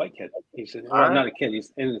 No, he's a white kid. He's not a kid.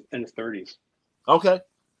 He's in his 30s. Okay.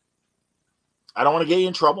 I don't want to get you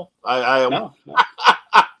in trouble. No.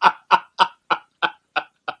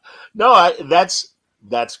 No,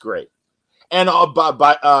 that's great. And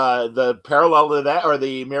by the parallel to that, or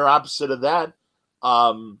the mirror opposite of that,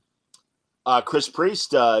 Chris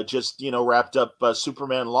Priest just wrapped up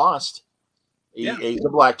Superman Lost. He's a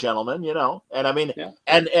black gentleman, and I mean,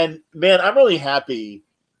 and man, I'm really happy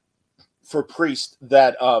for Priest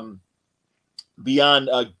that beyond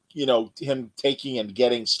him taking and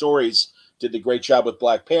getting stories, did a great job with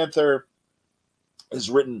Black Panther, has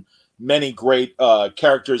written many great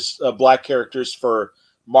characters, black characters for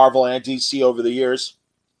Marvel and DC over the years.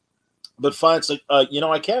 But finally, it's like,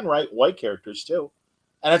 I can write white characters too.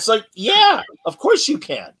 And it's like, yeah, of course you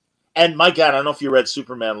can. And my God, I don't know if you read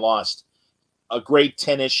Superman Lost, a great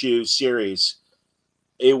 10-issue series.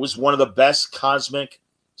 It was one of the best cosmic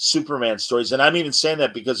Superman stories. And I'm even saying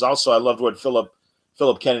that because also I loved what Philip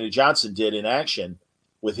Kennedy Johnson did in action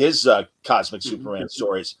with his cosmic Superman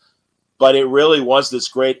stories. But it really was this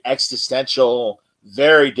great existential,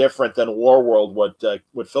 very different than Warworld,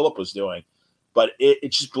 what Philip was doing. But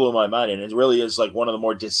it just blew my mind. And it really is like one of the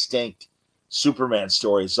more distinct Superman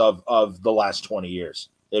stories of the last 20 years.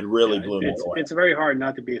 It really blew me away. It's very hard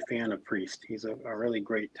not to be a fan of Priest. He's a really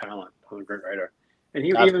great talent, a great writer. And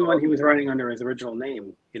even when he was writing under his original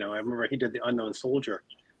name, I remember he did The Unknown Soldier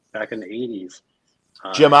back in the 80s.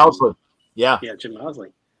 Jim Owsley. Yeah, Jim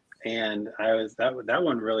Owsley. And that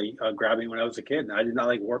one really grabbed me when I was a kid. I did not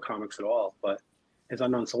like war comics at all, but his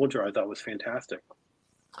Unknown Soldier I thought was fantastic.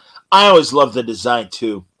 I always loved the design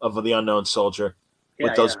too of the Unknown Soldier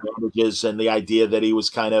with those bandages and the idea that he was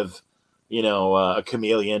kind of, a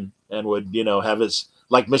chameleon and would, have his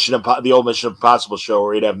like the old Mission Impossible show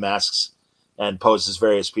where he'd have masks and pose as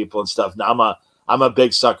various people and stuff. Now I'm a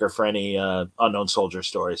big sucker for any Unknown Soldier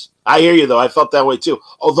stories. I hear you though. I felt that way too.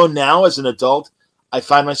 Although now as an adult, I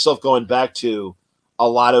find myself going back to a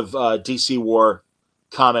lot of DC War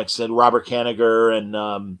comics and Robert Kanigher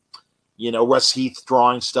and Russ Heath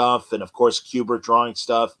drawing stuff, and of course Kubert drawing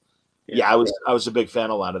stuff. Yeah, I was a big fan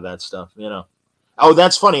of a lot of that stuff. Oh,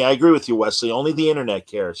 that's funny. I agree with you, Wesley. Only the internet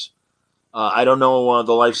cares. I don't know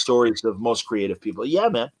the life stories of most creative people. Yeah,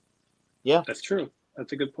 man. Yeah, that's true.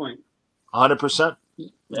 That's a good point. 100%. Do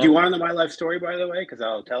you want to know my life story, by the way? Because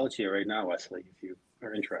I'll tell it to you right now, Wesley, if you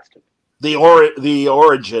are interested. The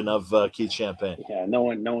origin of Keith Champagne. Yeah, no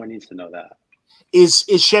one needs to know that. Is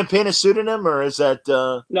Champagne a pseudonym, or is that?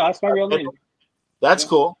 No, that's my real name. That's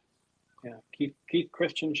cool. Yeah, Keith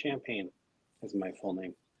Christian Champagne is my full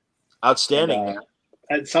name. Outstanding. And,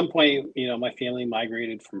 at some point, my family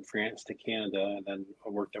migrated from France to Canada, and then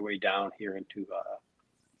worked their way down here into,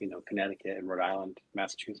 Connecticut and Rhode Island,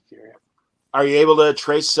 Massachusetts area. Are you able to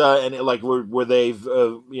trace and like were they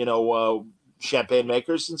champagne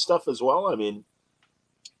makers and stuff as well? I mean,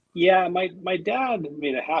 yeah, my dad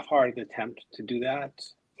made a half-hearted attempt to do that,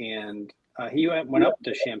 and he went up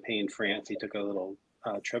to Champagne, France. He took a little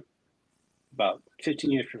trip about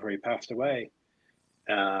 15 years before he passed away,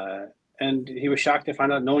 and he was shocked to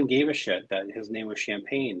find out no one gave a shit that his name was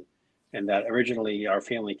Champagne. and that originally our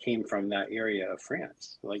family came from that area of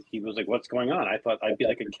France. Like he was like, "What's going on?" I thought I'd be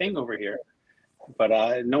like a king over here,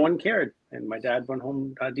 but no one cared, and my dad went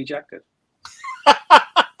home dejected.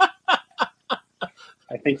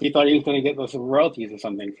 I think he thought he was going to get some royalties or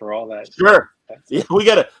something for all that. Sure. Yeah, we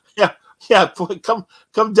gotta. Yeah.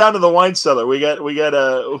 Come down to the wine cellar. We got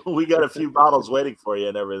a few bottles waiting for you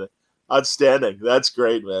and everything. Outstanding. That's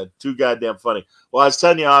great, man. Too goddamn funny. Well, I was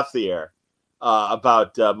telling you off the air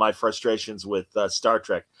about my frustrations with Star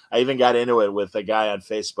Trek. I even got into it with a guy on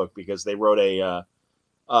Facebook because they wrote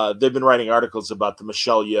they've been writing articles about the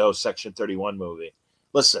Michelle Yeoh Section 31 movie.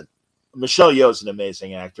 Listen, Michelle Yeoh is an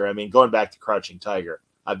amazing actor. I mean, going back to Crouching Tiger,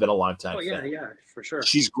 I've been a long time fan. Yeah, for sure.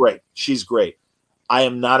 She's great. She's great. I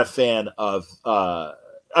am not a fan of.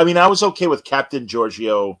 I mean, I was okay with Captain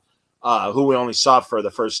Giorgio, who we only saw for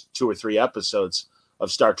the first 2 or 3 episodes of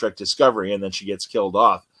Star Trek Discovery, and then she gets killed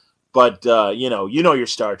off. But you know your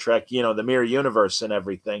Star Trek, the Mirror Universe and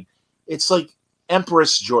everything. It's like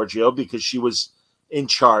Empress Giorgio because she was in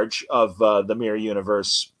charge of the Mirror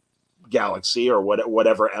Universe galaxy or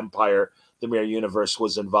whatever empire the Mirror Universe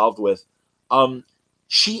was involved with.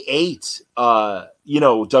 She ate,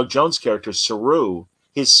 Doug Jones' character, Saru,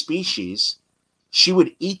 his species. She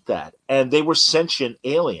would eat that, and they were sentient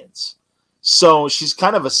aliens. So she's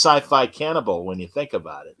kind of a sci-fi cannibal when you think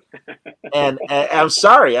about it. And I'm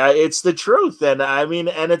sorry, it's the truth. And I mean,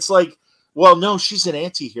 and it's like, well, no, she's an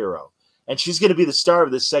anti-hero, and she's going to be the star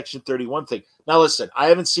of this Section 31 thing. Now, listen, I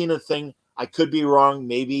haven't seen a thing. I could be wrong.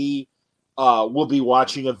 Maybe we'll be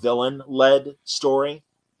watching a villain-led story.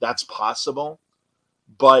 That's possible.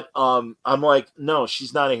 But I'm like, no,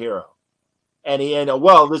 she's not a hero. And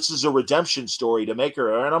well, this is a redemption story to make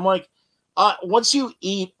her. And I'm like, once you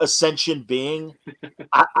eat a sentient being,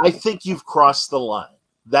 I think you've crossed the line.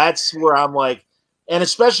 That's where I'm like, and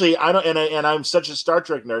especially I don't, and I'm such a Star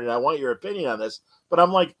Trek nerd, and I want your opinion on this. But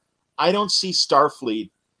I'm like, I don't see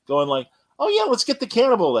Starfleet going like, oh yeah, let's get the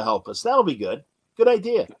cannibal to help us. That'll be good. Good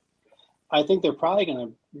idea. I think they're probably going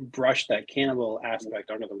to brush that cannibal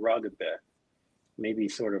aspect under the rug a bit. Maybe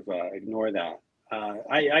sort of ignore that.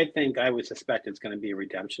 I think I would suspect it's going to be a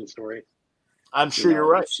redemption story. I'm sure you're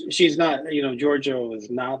right. She's not, Giorgio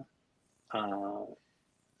is not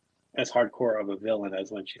as hardcore of a villain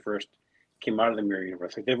as when she first came out of the Mirror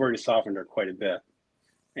Universe. Like they've already softened her quite a bit,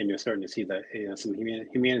 and you're starting to see that some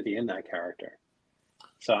humanity in that character.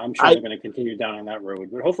 So I'm sure they're going to continue down on that road.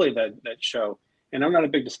 But hopefully that show, and I'm not a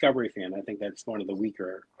big Discovery fan. I think that's one of the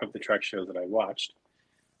weaker of the Trek shows that I watched.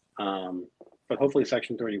 But hopefully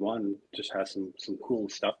Section 31 just has some cool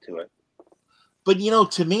stuff to it. But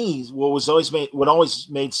to me, what always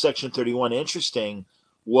made Section 31 interesting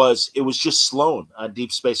was it was just Sloan on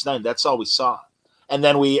Deep Space Nine. That's all we saw. And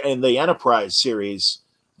then in the Enterprise series,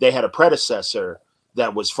 they had a predecessor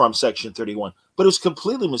that was from Section 31. But it was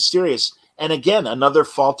completely mysterious. And again, another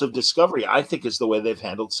fault of Discovery, I think, is the way they've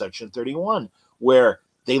handled Section 31, where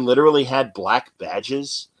they literally had black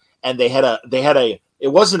badges, and they had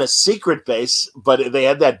it wasn't a secret base, but they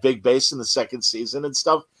had that big base in the second season and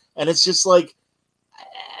stuff. And it's just like,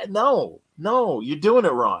 no, you're doing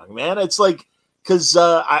it wrong, man. It's like, because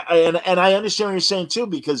I understand what you're saying too,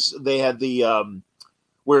 because they had the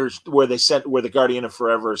where the Guardian of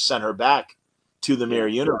Forever sent her back to the Mirror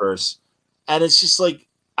Universe, and it's just like,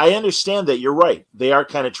 I understand that you're right. They are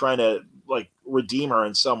kind of trying to like redeem her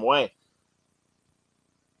in some way.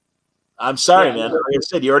 I'm sorry, man. Like I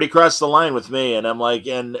said, you already crossed the line with me, and I'm like,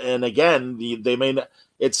 and again, they may not.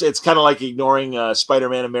 It's kind of like ignoring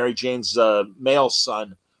Spider-Man and Mary Jane's male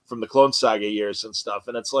son from the Clone Saga years and stuff,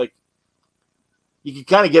 and it's like you can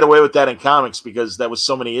kind of get away with that in comics because that was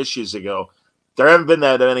so many issues ago. There haven't been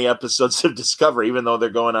that many episodes of Discovery, even though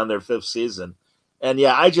they're going on their 5th season. And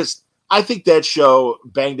yeah, I think that show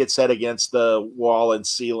banged its head against the wall and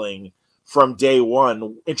ceiling from day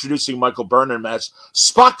one, introducing Michael Burnham as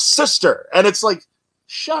Spock's sister. And it's like,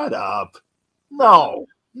 shut up. No.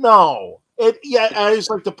 I just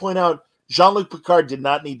like to point out, Jean-Luc Picard did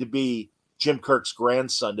not need to be Jim Kirk's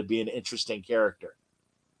grandson to be an interesting character.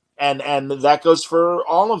 And that goes for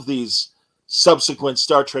all of these subsequent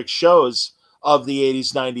Star Trek shows of the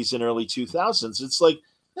 80s, 90s, and early 2000s. It's like,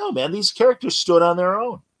 no, man, these characters stood on their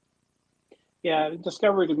own. Yeah,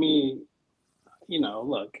 Discovery to me,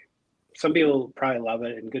 look, some people probably love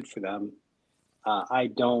it and good for them.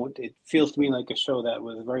 I don't. It feels to me like a show that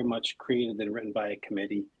was very much created and written by a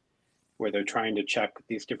committee where they're trying to check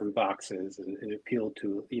these different boxes and appeal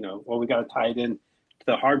to, well, we got to tie it in to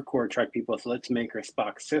the hardcore Trek people, so let's make her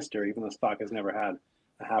Spock's sister, even though Spock has never had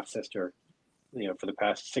a half sister, for the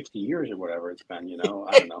past 60 years or whatever it's been,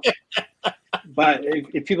 I don't know. But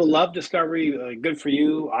if people love Discovery, good for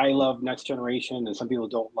you. I love Next Generation, and some people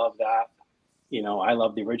don't love that. I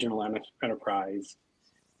love the original Enterprise.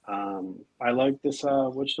 I like this.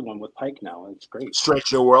 Which the one with Pike now? It's great.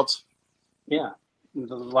 Strange New Worlds. Yeah, it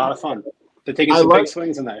was a lot of fun. They're taking I some like- big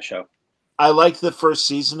swings in that show. I liked the first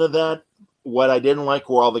season of that. What I didn't like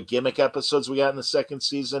were all the gimmick episodes we got in the second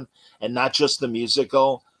season, and not just the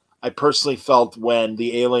musical. I personally felt when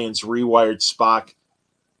the aliens rewired Spock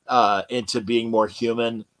into being more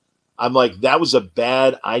human, I'm like, that was a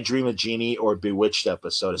bad I Dream of Jeannie or Bewitched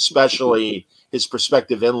episode, especially his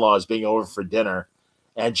prospective in-laws being over for dinner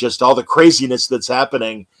and just all the craziness that's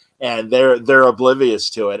happening, and they're oblivious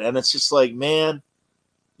to it. And it's just like, man,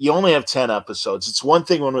 you only have 10 episodes. It's one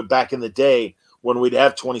thing when we're back in the day when we'd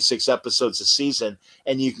have 26 episodes a season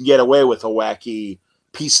and you can get away with a wacky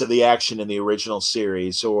piece of the action in the original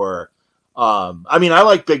series. Or I mean, I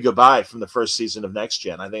like Big Goodbye from the first season of Next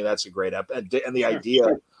Gen. I think that's a great and the idea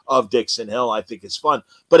of Dixon Hill I think is fun.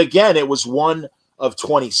 But again, it was one of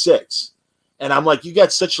 26. And I'm like, you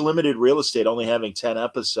got such limited real estate only having 10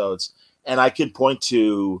 episodes, and I can point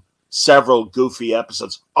to several goofy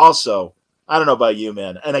episodes. Also, I don't know about you,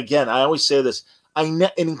 man. And again, I always say this,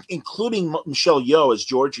 including Michelle Yeoh as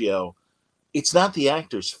Giorgio, it's not the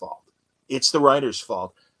actor's fault. It's the writer's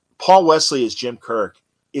fault. Paul Wesley as Jim Kirk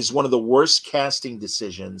is one of the worst casting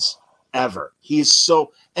decisions ever. He's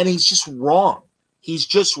just wrong. He's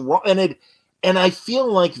just wrong. And I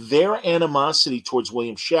feel like their animosity towards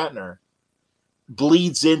William Shatner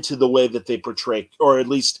bleeds into the way that they portray, or at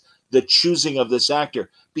least the choosing of this actor,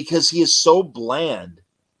 because he is so bland.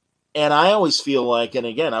 And I always feel like, and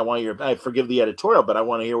again, I forgive the editorial, but I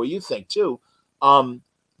want to hear what you think too.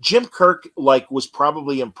 Jim Kirk was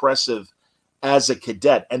probably impressive as a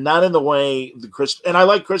cadet, and not in the way and I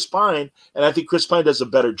like Chris Pine, and I think Chris Pine does a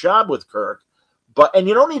better job with Kirk, and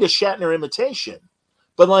you don't need a Shatner imitation,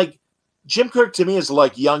 but Jim Kirk to me is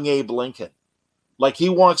like young Abe Lincoln. Like he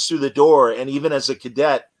walks through the door, and even as a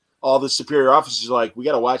cadet, all the superior officers are like, we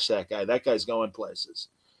got to watch that guy. That guy's going places.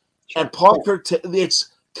 Sure. And Paul Kirk,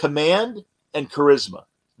 it's command and charisma.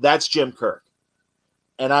 That's Jim Kirk.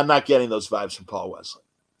 And I'm not getting those vibes from Paul Wesley.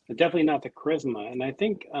 Definitely not the charisma. And I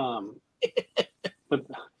think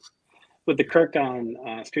with the Kirk on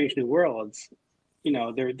Strange New Worlds,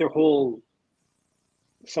 their whole,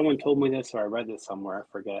 someone told me this, or I read this somewhere,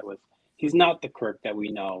 I forget, he's not the Kirk that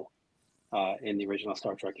we know in the original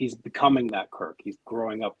Star Trek. He's becoming that Kirk. He's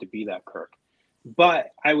growing up to be that Kirk.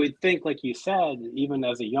 But I would think, like you said, even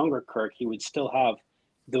as a younger Kirk, he would still have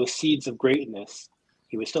those seeds of greatness.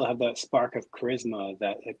 He would still have that spark of charisma,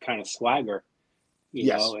 that kind of swagger, you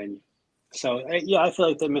know. And so, yeah, I feel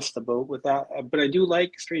like they missed the boat with that. But I do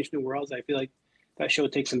like Strange New Worlds. I feel like that show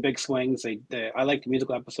takes some big swings. I like the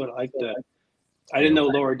musical episode. I didn't know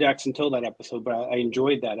Lower Decks until that episode, but I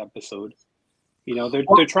enjoyed that episode.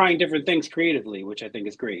 They're trying different things creatively, which I think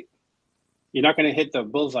is great. You're not going to hit the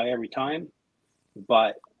bullseye every time,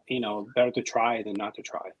 but better to try than not to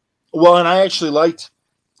try. Well, and I actually liked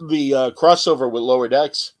the crossover with Lower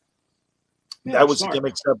Decks. Yeah, that was smart. A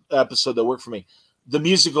gimmick episode that worked for me. The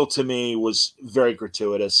musical to me was very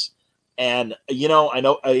gratuitous, and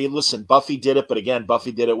listen, Buffy did it, but again,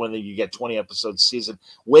 Buffy did it when you get 20 episodes a season.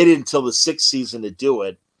 Waited until the 6th season to do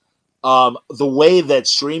it. The way that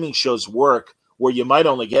streaming shows work, where you might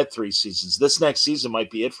only get 3 seasons, this next season might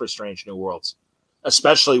be it for Strange New Worlds,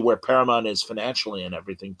 especially where Paramount is financially and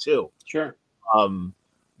everything too. Sure.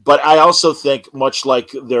 But I also think, much like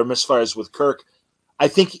their misfires with Kirk, I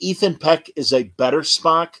think Ethan Peck is a better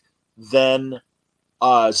Spock than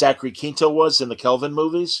Zachary Quinto was in the Kelvin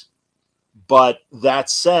movies. But that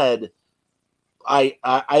said,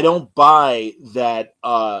 I don't buy that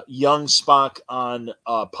young Spock on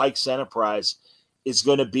Pike's Enterprise is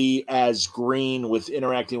going to be as green with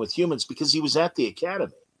interacting with humans, because he was at the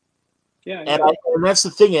Academy. Yeah. And that's the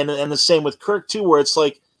thing. And the same with Kirk too, where it's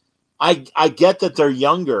like, I get that they're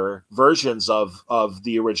younger versions of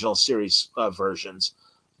the original series versions,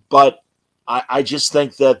 but I just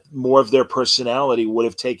think that more of their personality would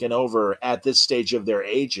have taken over at this stage of their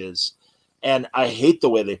ages. And I hate the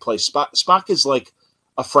way they play Spock. Spock is like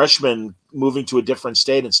a freshman moving to a different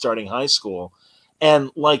state and starting high school. And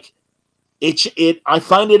I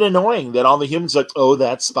find it annoying that all the humans are like, oh,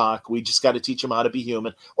 that's Spock. We just got to teach him how to be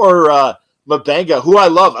human. Or M'Benga, who I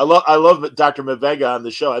love Dr. M'Benga on the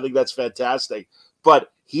show. I think that's fantastic.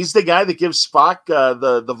 But he's the guy that gives Spock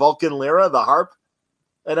the Vulcan lyra, the harp,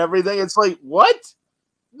 and everything. It's like, what?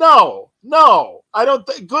 No, I don't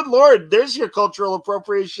think. Good Lord, there's your cultural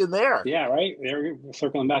appropriation there. Yeah, right. They're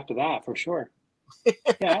circling back to that for sure.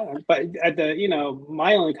 Yeah, but at the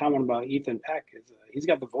my only comment about Ethan Peck is he's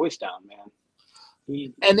got the voice down, man.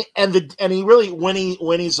 And he really,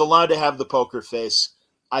 when he's allowed to have the poker face,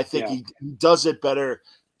 I think he does it better.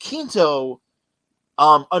 Quinto,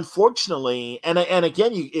 unfortunately, and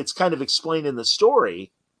again, it's kind of explained in the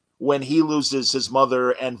story when he loses his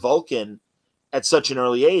mother and Vulcan at such an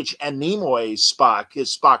early age, and Nimoy Spock,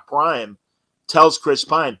 his Spock Prime, tells Chris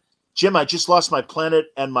Pine, "Jim, I just lost my planet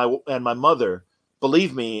and my mother.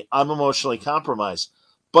 Believe me, I'm emotionally compromised."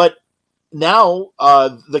 But now,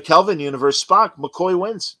 the Kelvin universe, Spock, McCoy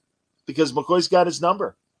wins because McCoy's got his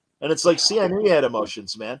number, and it's like, see, I knew you had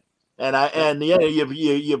emotions, man, and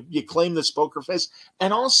you claim this poker face,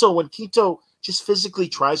 and also when Quinto just physically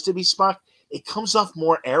tries to be Spock, it comes off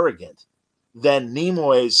more arrogant than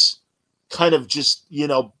Nimoy's kind of just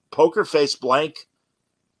poker face blank.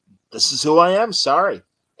 This is who I am. Sorry,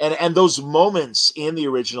 and those moments in the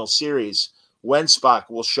original series when Spock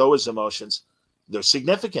will show his emotions, they're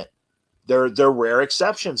significant. They're rare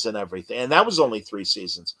exceptions and everything, and that was only 3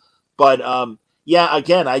 seasons. But yeah,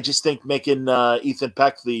 again, I just think making Ethan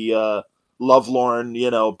Peck the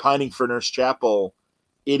lovelorn, pining for Nurse Chapel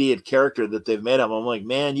idiot character that they've made him, I'm like,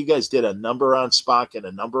 man, you guys did a number on Spock and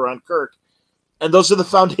a number on Kirk, and those are the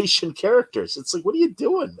foundation characters. It's like, what are you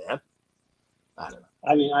doing, man? I don't know.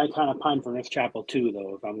 I mean, I kind of pine for Nurse Chapel too,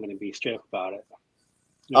 though, if I'm going to be straight up about it.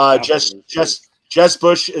 Jess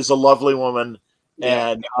Bush is a lovely woman.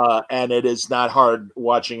 Yeah. And it is not hard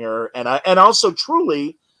watching her, and also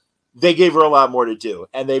truly, they gave her a lot more to do,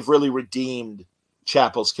 and they've really redeemed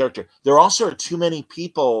Chapel's character. There also are too many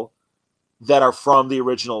people that are from the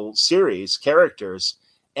original series characters,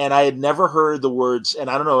 and I had never heard the words.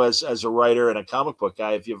 And I don't know, as a writer and a comic book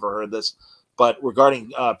guy, if you've ever heard this, but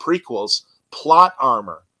regarding prequels, plot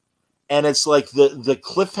armor, and it's like the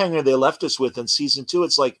cliffhanger they left us with in season 2.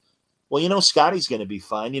 It's like, well, Scotty's going to be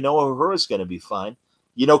fine. Uhura's going to be fine.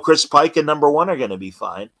 Chris Pike and number 1 are going to be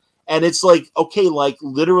fine. And it's like, okay, like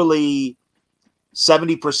literally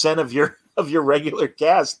 70% of your regular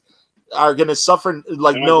cast are going to suffer.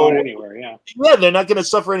 Like, anywhere, yeah, they're not going to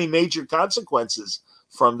suffer any major consequences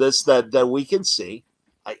from this that we can see.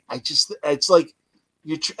 It's like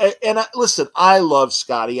listen, I love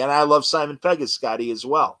Scotty, and I love Simon Pegg as Scotty as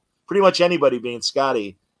well. Pretty much anybody being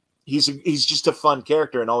Scotty. He's just a fun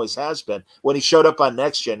character and always has been. When he showed up on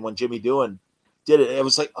Next Gen, when Jimmy Doohan did it, it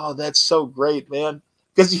was like, oh, that's so great, man.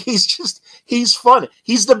 Because he's fun.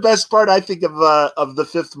 He's the best part, I think, of the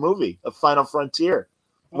 5th movie of Final Frontier,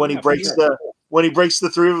 when he breaks the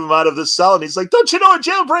 3 of them out of the cell, and he's like, "Don't you know a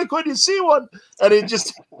jailbreak when you see one?" And it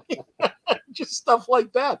just just stuff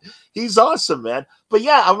like that. He's awesome, man. But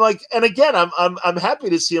yeah, I'm like, and again, I'm happy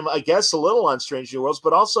to see him, I guess, a little on Strange New Worlds,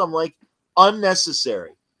 but also I'm like,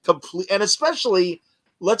 unnecessary. Complete, and especially,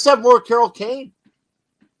 let's have more Carol Kane,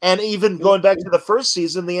 and even going back to the first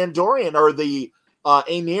season, the Andorian or the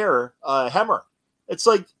Aenir Hemmer. It's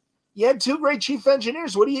like, you had 2 great chief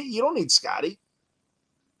engineers. What do you don't need Scotty.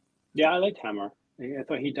 Yeah, I liked Hemmer. I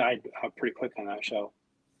thought he died pretty quick on that show.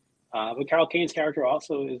 But Carol Kane's character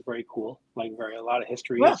also is very cool. Like, a lot of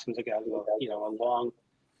history. Yeah. It seems like a long,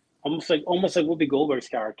 almost like Whoopi Goldberg's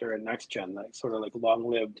character in Next Gen, like sort of like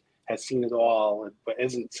long-lived, has seen it all, but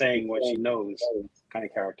isn't saying what she knows kind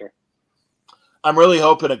of character. I'm really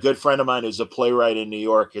hoping a good friend of mine who's a playwright in New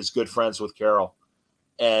York is good friends with Carol.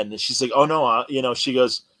 And she's like, oh, no, she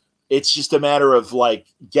goes, it's just a matter of like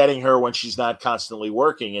getting her when she's not constantly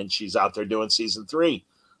working, and she's out there doing season 3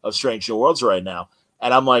 of Strange New Worlds right now.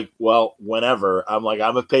 And I'm like, well, whenever. I'm like,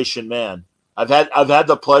 I'm a patient man. I've had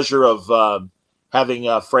the pleasure of having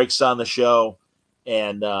Frakes on the show.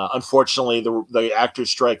 And unfortunately, the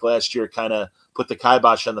actors' strike last year kind of put the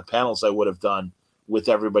kibosh on the panels I would have done with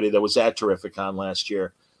everybody that was at Terrificon last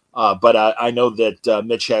year. But I know that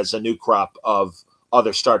Mitch has a new crop of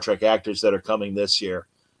other Star Trek actors that are coming this year.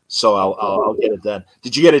 So I'll get it then.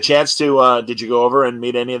 Did you get a chance to, did you go over and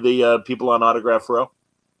meet any of the people on Autograph Row?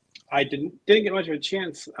 I didn't get much of a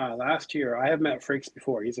chance last year. I have met Frakes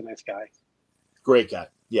before. He's a nice guy. Great guy.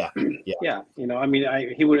 Yeah. Yeah. I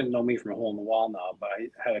mean, he wouldn't know me from a hole in the wall now, but I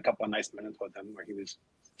had a couple of nice minutes with him where he was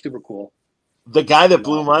super cool. The guy that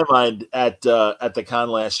blew my mind at the con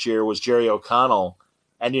last year was Jerry O'Connell.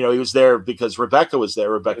 And, he was there because Rebecca was there,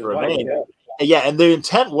 Rebecca Remain. Yeah, and the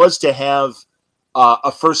intent was to have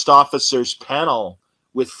a first officers panel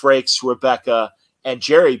with Frakes, Rebecca, and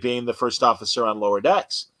Jerry being the first officer on Lower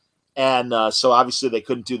Decks. And so obviously they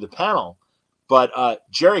couldn't do the panel. But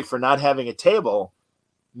Jerry, for not having a table,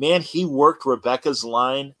 man, he worked Rebecca's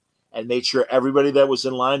line and made sure everybody that was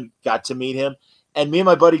in line got to meet him. And me and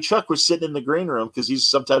my buddy Chuck were sitting in the green room because he's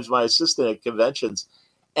sometimes my assistant at conventions.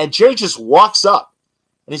 And Jerry just walks up,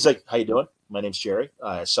 and he's like, "How you doing? My name's Jerry.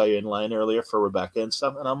 I saw you in line earlier for Rebecca and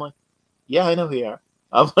stuff." And I'm like, "Yeah, I know who you are."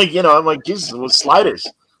 I'm like, I'm like, Jesus, with sliders.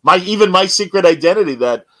 Even my secret identity,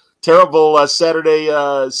 that terrible Saturday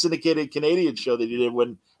syndicated Canadian show that you did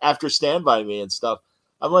when after Stand By Me and stuff.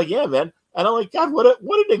 I'm like, yeah, man. And I'm like, God, what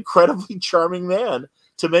an incredibly charming man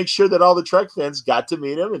to make sure that all the Trek fans got to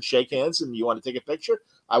meet him and shake hands. And you want to take a picture?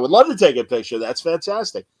 I would love to take a picture. That's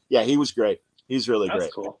fantastic. Yeah, he was great. He's really great.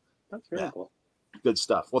 That's cool. That's really cool. Good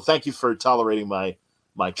stuff. Well, thank you for tolerating my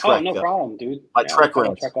Trek. Oh, no problem, dude. My Trek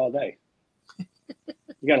rant. Trek all day.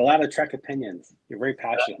 You got a lot of Trek opinions. You're very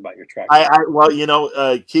passionate about your Trek. Well,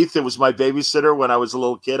 Keith, it was my babysitter when I was a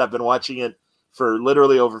little kid. I've been watching it for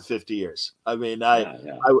literally over 50 years. I mean, I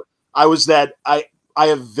was that I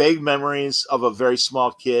have vague memories of a very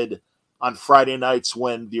small kid on Friday nights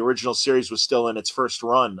when the original series was still in its first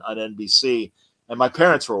run on NBC, and my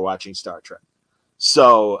parents were watching Star Trek.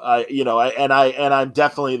 So, I'm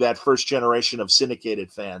definitely that first generation of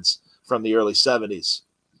syndicated fans from the early 70s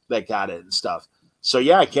that got it and stuff. So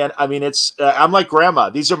yeah, it's I'm like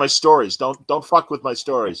grandma. These are my stories. Don't fuck with my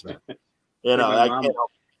stories, man.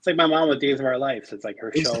 It's like my mom with Days of Our Lives. It's like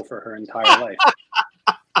her show for her entire life.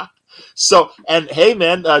 So, and hey,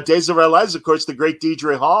 man, Days of Our Lives, of course, the great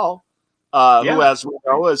Deidre Hall, who, as we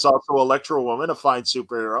know, is also Electro Woman, a fine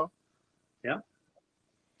superhero. Yeah,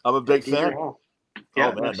 I'm a big fan. Hall.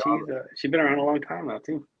 Yeah, man, she's been around a long time now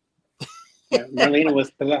too. Yeah, Marlena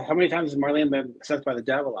was. How many times has Marlena been possessed by the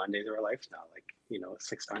devil on Days of Our Lives now?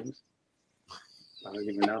 6 times. I don't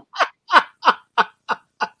even know.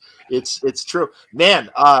 It's true, man.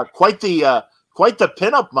 Quite the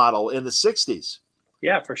pinup model in the '60s.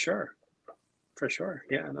 Yeah, for sure.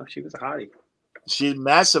 Yeah, no, she was a hottie. She's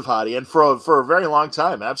massive hottie, and for a very long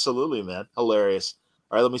time, absolutely, man, hilarious.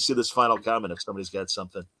 All right, let me see this final comment if somebody's got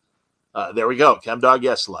something. There we go. ChemDog,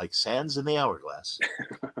 yes, like sands in the hourglass.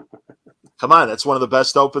 Come on, that's one of the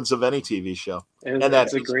best opens of any TV show. And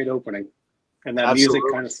that's a great opening. And that music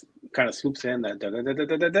kind of swoops in. That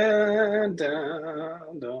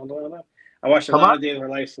I watched a lot of Days of Our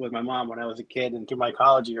Lives with my mom when I was a kid, and through my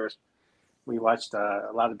college years, we watched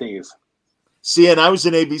a lot of Days. See, and I was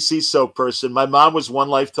an ABC soap person. My mom was One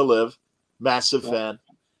Life to Live, massive fan,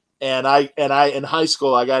 and I in high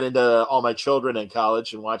school I got into All My Children in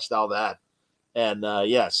college and watched all that, and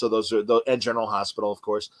so those are and General Hospital, of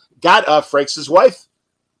course. Got Frakes' wife.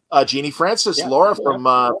 Jeannie Francis, Laura from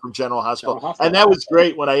General Hospital. And that was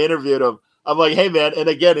great when I interviewed him. I'm like, hey, man. And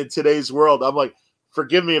again, in today's world, I'm like,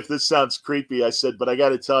 forgive me if this sounds creepy. I said, but I got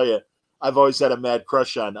to tell you, I've always had a mad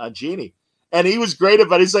crush on Jeannie. And he was great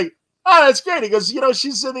about it. He's like, oh, that's great. He goes,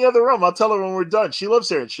 she's in the other room. I'll tell her when we're done. She loves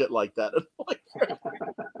hearing shit like that.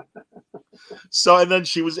 So, and then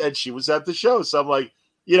she was at the show. So I'm like,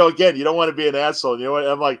 again, you don't want to be an asshole. You know what?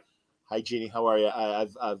 I'm like, hi, Jeannie. How are you?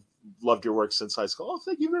 I've loved your work since high school. Oh,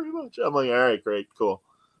 thank you very much. I'm like, all right, great, cool.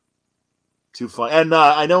 Too fun. And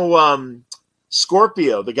I know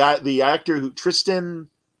Scorpio, the actor who Tristan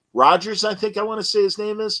Rogers, I think I want to say his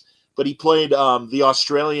name is, but he played the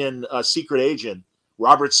Australian secret agent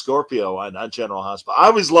Robert Scorpio on General Hospital. I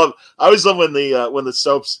always love when the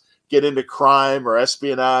soaps get into crime or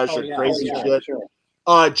espionage or crazy shit.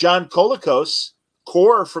 Sure. John Colicos,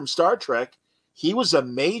 Core from Star Trek, he was a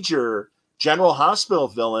major General Hospital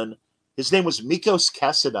villain. His name was Mikos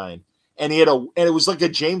Cassadine, and it was like a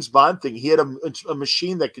James Bond thing. He had a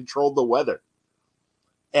machine that controlled the weather,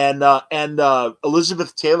 and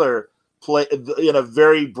Elizabeth Taylor played in a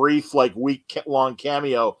very brief, week-long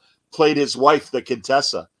cameo, played his wife, the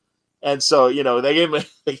Contessa, and so they gave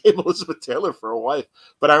Elizabeth Taylor for a wife.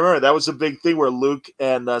 But I remember that was a big thing where Luke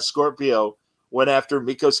and Scorpio went after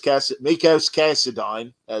Mikos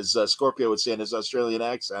Cassadine, as Scorpio would say in his Australian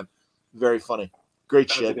accent. Very funny.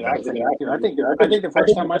 Great shit. I think the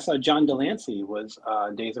first time I saw John Delancey was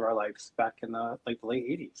Days of Our Lives back in the late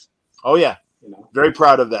 80s. Oh yeah. Very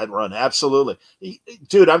proud of that run. Absolutely.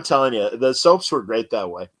 Dude, I'm telling you, the soaps were great that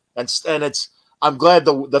way. And I'm glad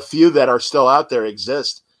the few that are still out there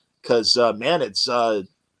exist, because man,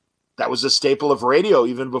 that was a staple of radio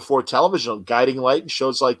even before television. Guiding Light and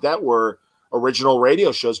shows like that were original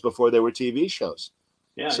radio shows before they were TV shows.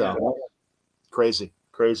 Yeah. Crazy.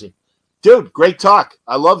 Dude, great talk.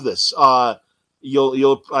 I love this. I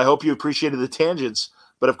hope you appreciated the tangents,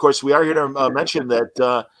 but of course we are here to mention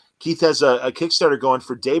that Keith has a Kickstarter going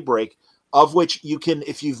for Daybreak, of which you can,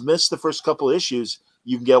 if you've missed the first couple issues,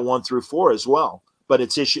 you can get 1 through 4 as well. But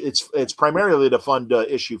it's primarily to fund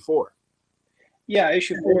issue 4. Yeah,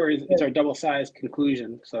 issue 4 is our double-sized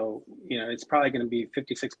conclusion, so it's probably going to be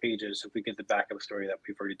 56 pages if we get the backup story that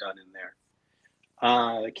we've already done in there.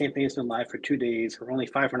 The campaign's been live for 2 days. We're only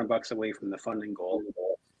 $500 away from the funding goal.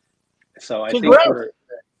 So I think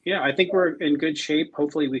I think we're in good shape.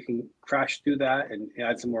 Hopefully we can crash through that and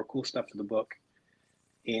add some more cool stuff to the book.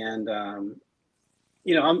 And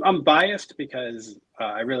I'm biased because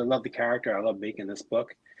I really love the character. I love making this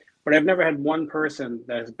book, but I've never had one person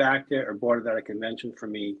that has backed it or bought it at a convention for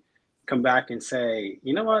me come back and say,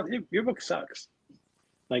 you know what, your book sucks.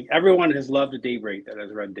 Like, everyone has loved Daybreak that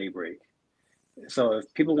has read Daybreak. So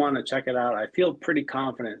if people want to check it out, I feel pretty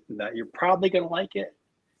confident that you're probably going to like it.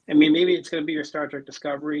 I mean, maybe it's going to be your Star Trek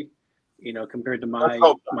Discovery, compared to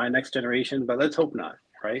my Next Generation, but let's hope not,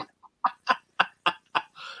 right?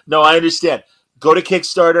 No, I understand. Go to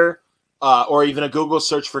Kickstarter, or even a Google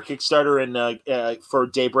search for Kickstarter and for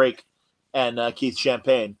Daybreak and Keith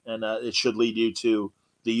Champagne, and it should lead you to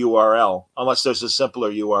the URL, unless there's a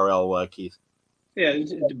simpler URL, Keith. Yeah,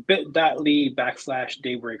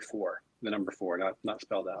 bit.ly/Daybreak4, the number 4, not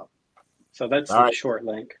spelled out. So that's the short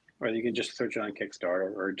link, or you can just search it on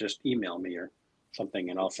Kickstarter, or just email me or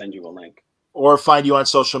something, and I'll send you a link. Or find you on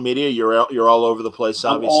social media. You're all over the place,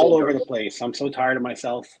 obviously. I'm all over the place. I'm so tired of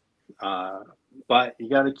myself. But you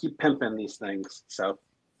got to keep pimping these things. So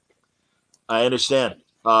I understand.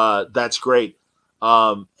 That's great.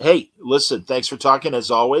 Hey, listen, thanks for talking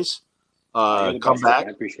as always. Come back.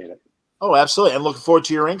 I appreciate it. Oh, absolutely. And looking forward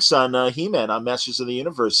to your inks on He-Man on Masters of the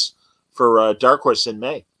Universe for Dark Horse in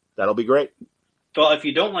May. That'll be great. Well, if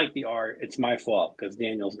you don't like the art, it's my fault because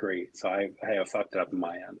Daniel's great. So I have fucked it up on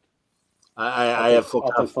my end. I have full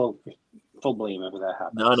blame if that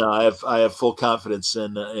happens. No, I have full confidence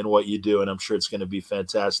in what you do, and I'm sure it's going to be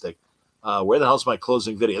fantastic. Where the hell's my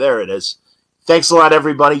closing video? There it is. Thanks a lot,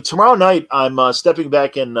 everybody. Tomorrow night, I'm stepping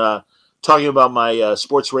back and talking about my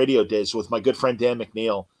sports radio days with my good friend Dan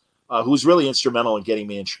McNeil, who's really instrumental in getting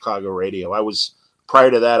me in Chicago radio.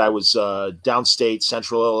 Prior to that, I was downstate,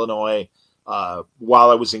 Central Illinois, while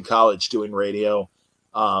I was in college doing radio.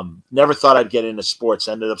 Never thought I'd get into sports.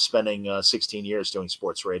 Ended up spending 16 years doing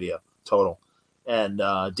sports radio total. And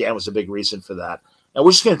Dan was a big reason for that. And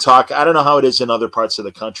we're just going to talk. I don't know how it is in other parts of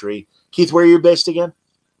the country. Keith, where are you based again?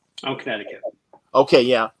 I'm Connecticut. Okay,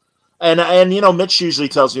 yeah. And Mitch usually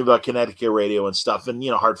tells me about Connecticut radio and stuff, and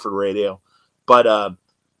Hartford radio. But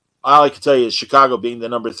all I can tell you is Chicago being the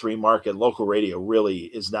number 3 market, local radio really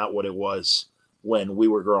is not what it was when we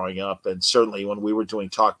were growing up, and certainly when we were doing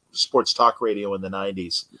sports talk radio in the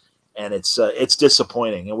 90s. And it's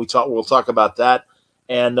disappointing. And we'll talk about that.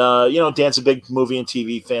 And Dan's a big movie and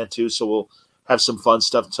TV fan too, so we'll have some fun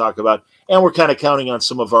stuff to talk about. And we're kind of counting on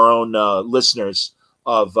some of our own listeners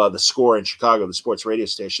of the Score in Chicago, the sports radio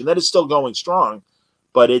station that is still going strong,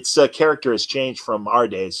 but its character has changed from our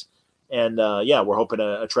days. And we're hoping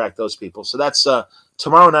to attract those people. So that's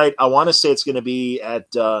tomorrow night. I want to say it's going to be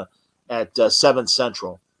at 7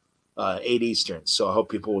 Central, 8 Eastern. So I hope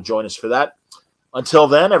people will join us for that. Until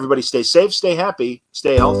then, everybody stay safe, stay happy,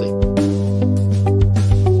 stay healthy.